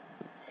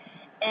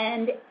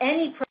 And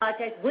any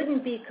project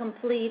wouldn't be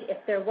complete if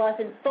there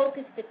wasn't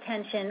focused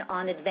attention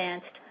on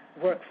advanced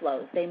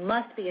workflows. They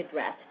must be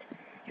addressed.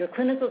 Your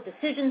clinical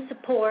decision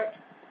support,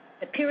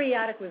 the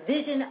periodic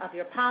revision of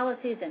your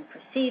policies and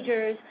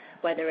procedures,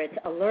 whether it's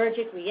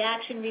allergic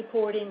reaction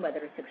reporting, whether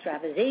it's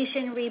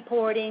extravasation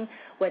reporting,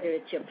 whether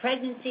it's your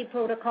pregnancy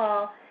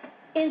protocol,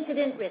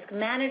 incident risk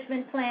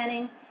management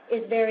planning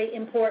is very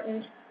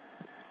important.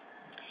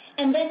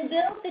 And then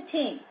build the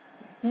team.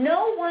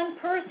 No one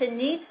person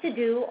needs to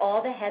do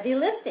all the heavy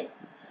lifting.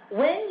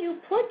 When you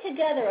put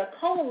together a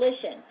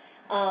coalition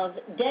of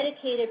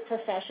dedicated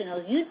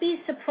professionals, you'd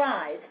be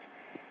surprised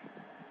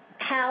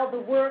how the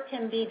work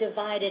can be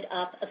divided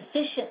up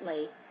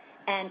efficiently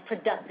and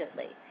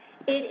productively.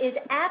 It is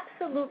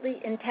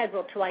absolutely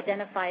integral to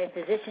identify a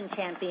physician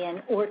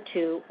champion or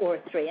two or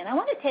three. And I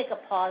want to take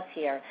a pause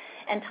here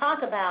and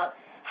talk about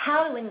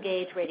how to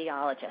engage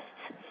radiologists.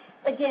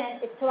 Again,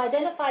 it's to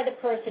identify the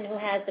person who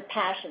has the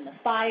passion, the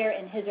fire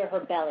in his or her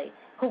belly,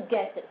 who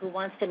gets it, who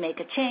wants to make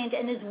a change,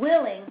 and is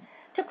willing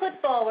to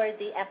put forward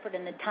the effort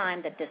and the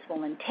time that this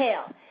will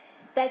entail.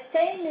 That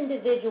same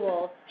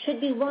individual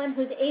should be one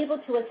who's able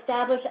to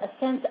establish a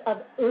sense of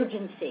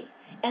urgency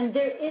And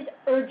there is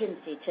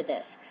urgency to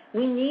this.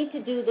 We need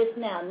to do this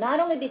now, not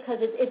only because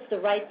it's the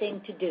right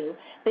thing to do,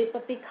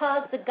 but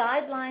because the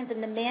guidelines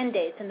and the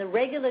mandates and the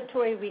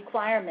regulatory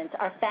requirements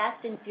are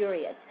fast and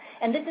furious.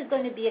 And this is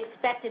going to be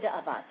expected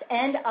of us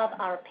and of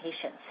our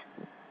patients.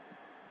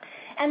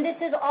 And this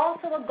is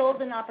also a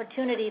golden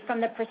opportunity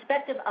from the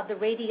perspective of the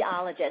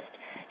radiologist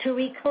to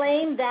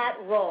reclaim that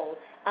role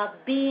of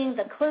being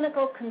the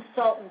clinical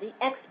consultant, the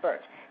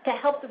expert, to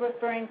help the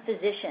referring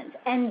physicians.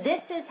 And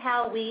this is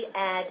how we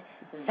add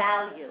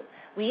value.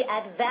 We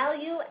add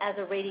value as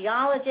a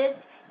radiologist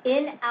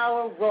in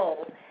our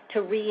role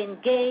to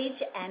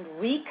re-engage and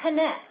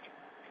reconnect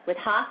with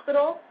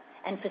hospital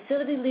and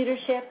facility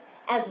leadership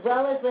as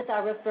well as with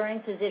our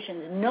referring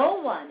physicians.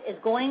 No one is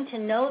going to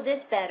know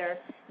this better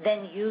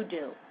than you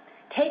do.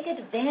 Take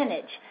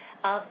advantage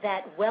of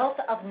that wealth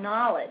of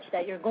knowledge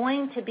that you're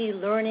going to be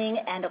learning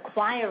and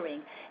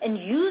acquiring and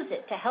use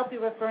it to help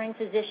your referring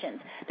physicians.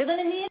 They're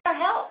going to need our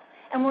help,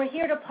 and we're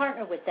here to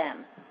partner with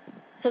them.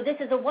 So this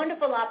is a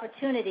wonderful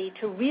opportunity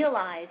to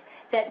realize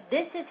that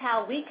this is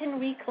how we can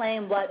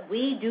reclaim what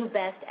we do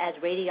best as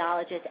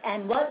radiologists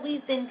and what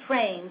we've been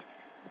trained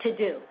to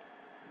do.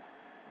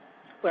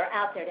 We're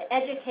out there to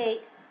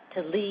educate,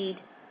 to lead,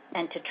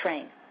 and to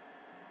train.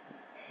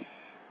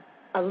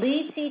 A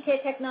lead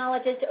CT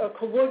technologist or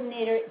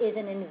coordinator is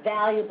an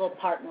invaluable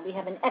partner. We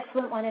have an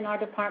excellent one in our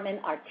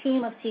department. Our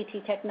team of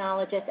CT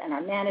technologists and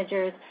our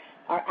managers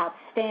are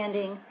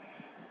outstanding.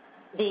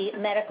 The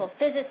medical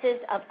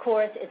physicist, of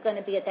course, is going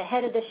to be at the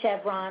head of the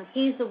chevron.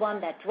 He's the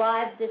one that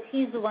drives this.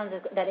 He's the one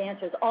that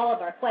answers all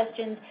of our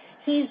questions.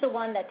 He's the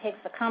one that takes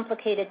the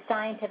complicated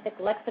scientific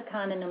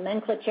lexicon and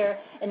nomenclature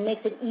and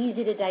makes it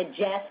easy to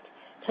digest,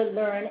 to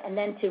learn, and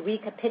then to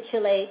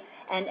recapitulate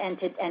and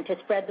to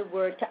spread the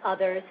word to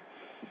others.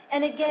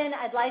 And again,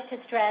 I'd like to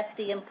stress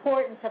the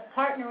importance of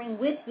partnering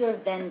with your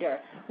vendor.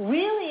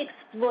 Really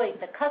exploit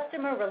the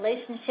customer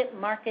relationship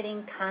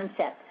marketing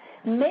concept.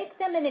 Make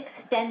them an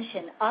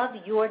extension of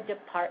your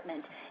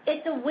department.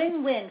 It's a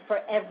win-win for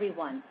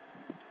everyone.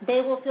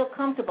 They will feel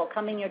comfortable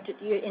coming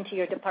into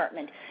your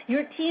department.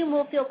 Your team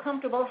will feel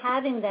comfortable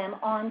having them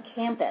on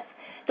campus.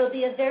 There'll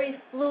be a very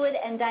fluid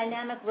and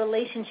dynamic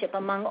relationship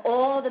among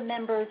all the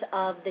members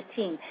of the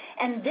team.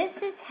 And this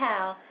is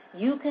how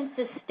you can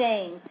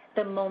sustain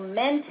the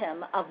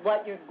momentum of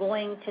what you're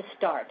going to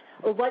start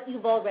or what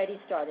you've already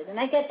started. And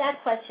I get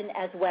that question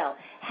as well.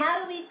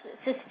 How do we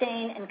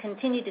sustain and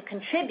continue to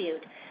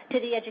contribute to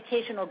the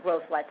educational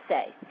growth, let's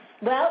say?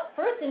 Well,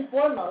 first and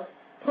foremost,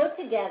 put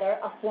together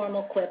a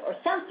formal QIP or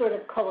some sort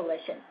of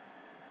coalition.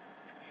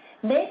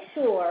 Make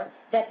sure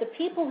that the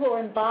people who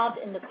are involved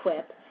in the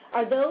QIP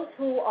are those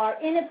who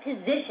are in a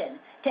position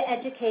to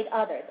educate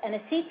others. And a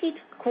CT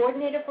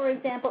coordinator, for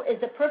example, is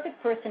the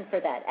perfect person for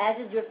that, as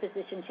is your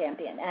physician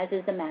champion, as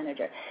is the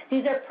manager.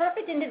 These are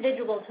perfect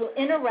individuals who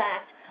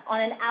interact on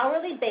an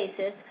hourly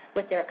basis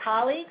with their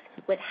colleagues,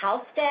 with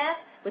house staff,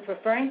 with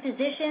referring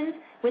physicians,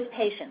 with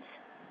patients.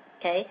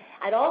 Okay?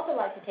 I'd also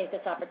like to take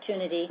this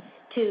opportunity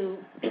to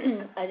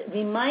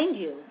remind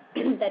you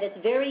that it's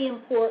very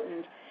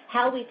important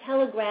how we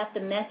telegraph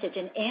the message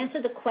and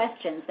answer the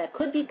questions that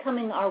could be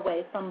coming our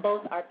way from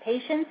both our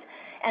patients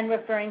and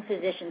referring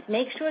physicians.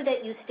 Make sure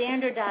that you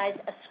standardize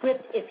a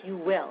script, if you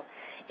will,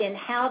 in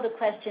how the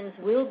questions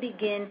will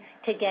begin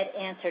to get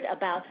answered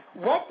about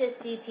what does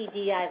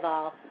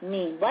CT-DIVOL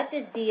mean? What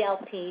does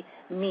DLP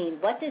mean?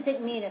 What does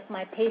it mean if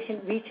my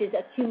patient reaches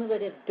a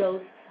cumulative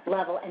dose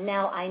level and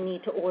now I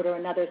need to order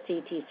another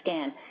CT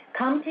scan?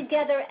 Come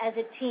together as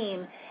a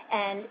team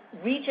and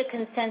reach a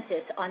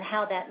consensus on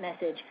how that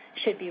message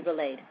should be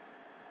relayed.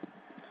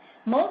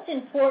 Most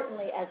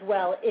importantly as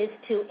well is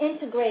to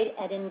integrate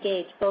and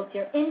engage both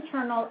your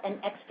internal and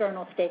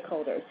external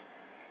stakeholders.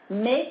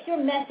 Make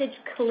your message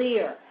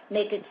clear.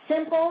 Make it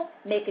simple.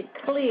 Make it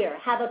clear.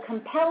 Have a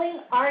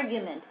compelling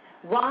argument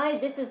why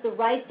this is the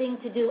right thing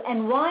to do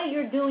and why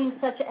you're doing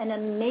such an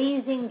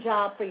amazing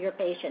job for your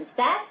patients.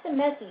 That's the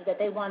message that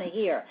they want to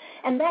hear.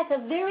 And that's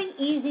a very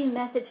easy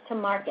message to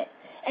market.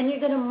 And you're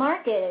going to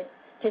market it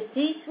to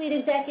C-suite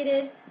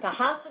executives, to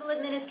hospital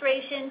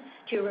administration,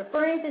 to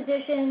referring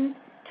physicians,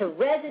 to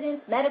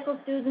residents, medical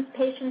students,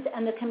 patients,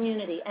 and the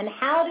community. And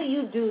how do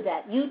you do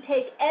that? You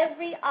take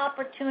every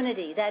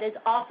opportunity that is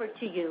offered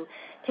to you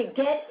to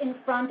get in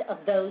front of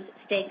those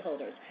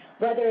stakeholders,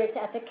 whether it's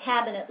at the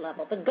cabinet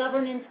level, the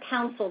governance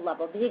council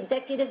level, the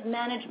executive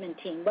management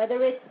team,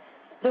 whether it's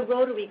the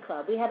Rotary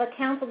Club. We have a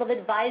council of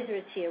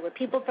advisors here where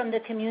people from the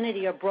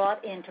community are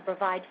brought in to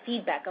provide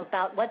feedback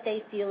about what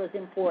they feel is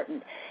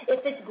important.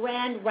 If it's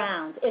grand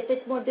rounds, if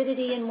it's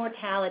morbidity and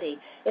mortality,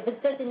 if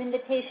it's just an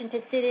invitation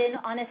to sit in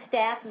on a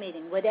staff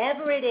meeting,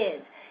 whatever it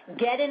is,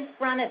 get in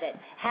front of it.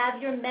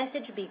 Have your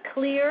message be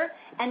clear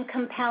and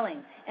compelling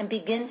and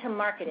begin to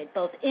market it,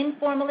 both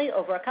informally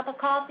over a cup of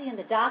coffee in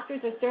the doctor's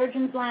or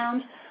surgeon's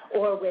lounge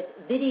or with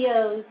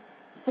videos,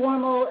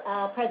 formal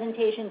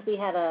presentations. We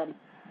have a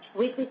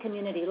weekly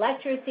community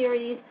lecture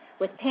series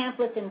with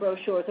pamphlets and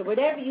brochures, or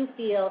whatever you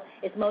feel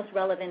is most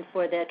relevant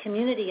for the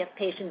community of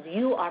patients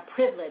you are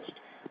privileged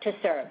to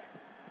serve.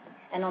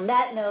 And on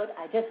that note,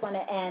 I just want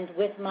to end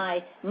with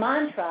my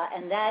mantra,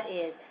 and that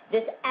is,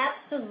 this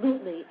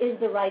absolutely is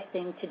the right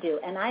thing to do.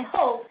 And I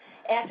hope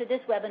after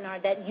this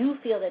webinar that you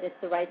feel that it's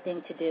the right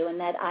thing to do and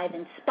that I've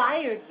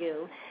inspired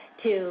you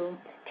to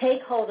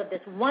take hold of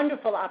this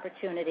wonderful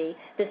opportunity,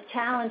 this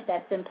challenge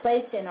that's been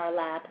placed in our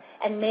lap,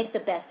 and make the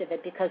best of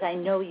it, because I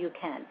know you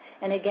can.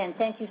 And again,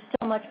 thank you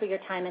so much for your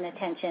time and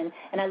attention,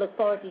 and I look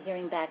forward to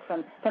hearing back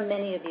from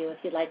many of you if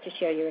you'd like to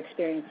share your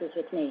experiences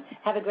with me.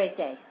 Have a great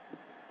day.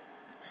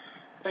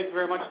 Thank you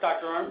very much,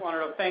 Dr. Laurent. I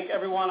wanted to thank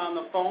everyone on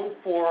the phone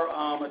for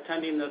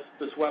attending this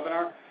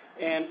webinar,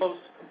 and both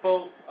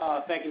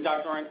thanking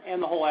Dr. Laurent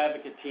and the whole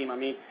Advocate team. I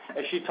mean,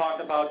 as she talked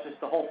about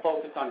just the whole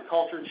focus on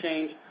culture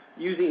change,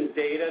 using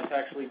data to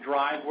actually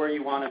drive where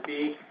you want to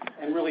be,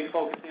 and really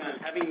focusing on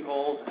having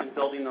goals and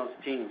building those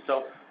teams.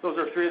 So those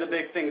are three of the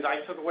big things I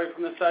took away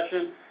from this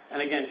session,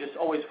 and again, just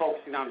always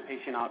focusing on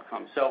patient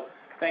outcomes. So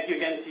thank you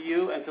again to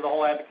you and to the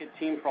whole Advocate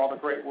team for all the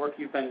great work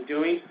you've been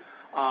doing.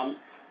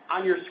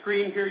 On your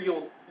screen here,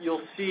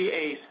 you'll see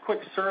a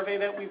quick survey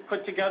that we've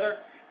put together.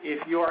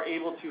 If you are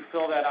able to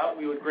fill that out,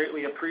 we would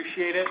greatly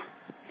appreciate it.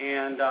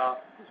 And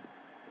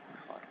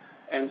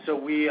so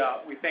we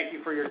thank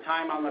you for your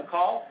time on the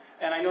call.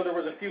 And I know there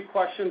was a few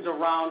questions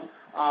around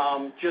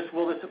just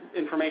will this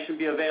information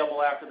be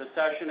available after the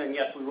session? And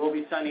yes, we will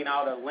be sending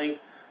out a link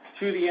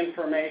to the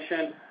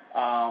information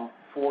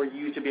for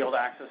you to be able to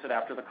access it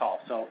after the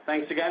call. So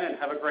thanks again, and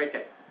have a great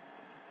day.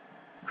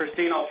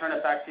 Christine, I'll turn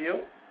it back to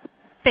you.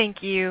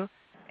 Thank you.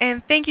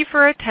 And thank you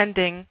for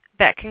attending.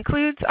 That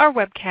concludes our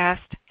webcast.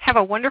 Have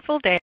a wonderful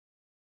day.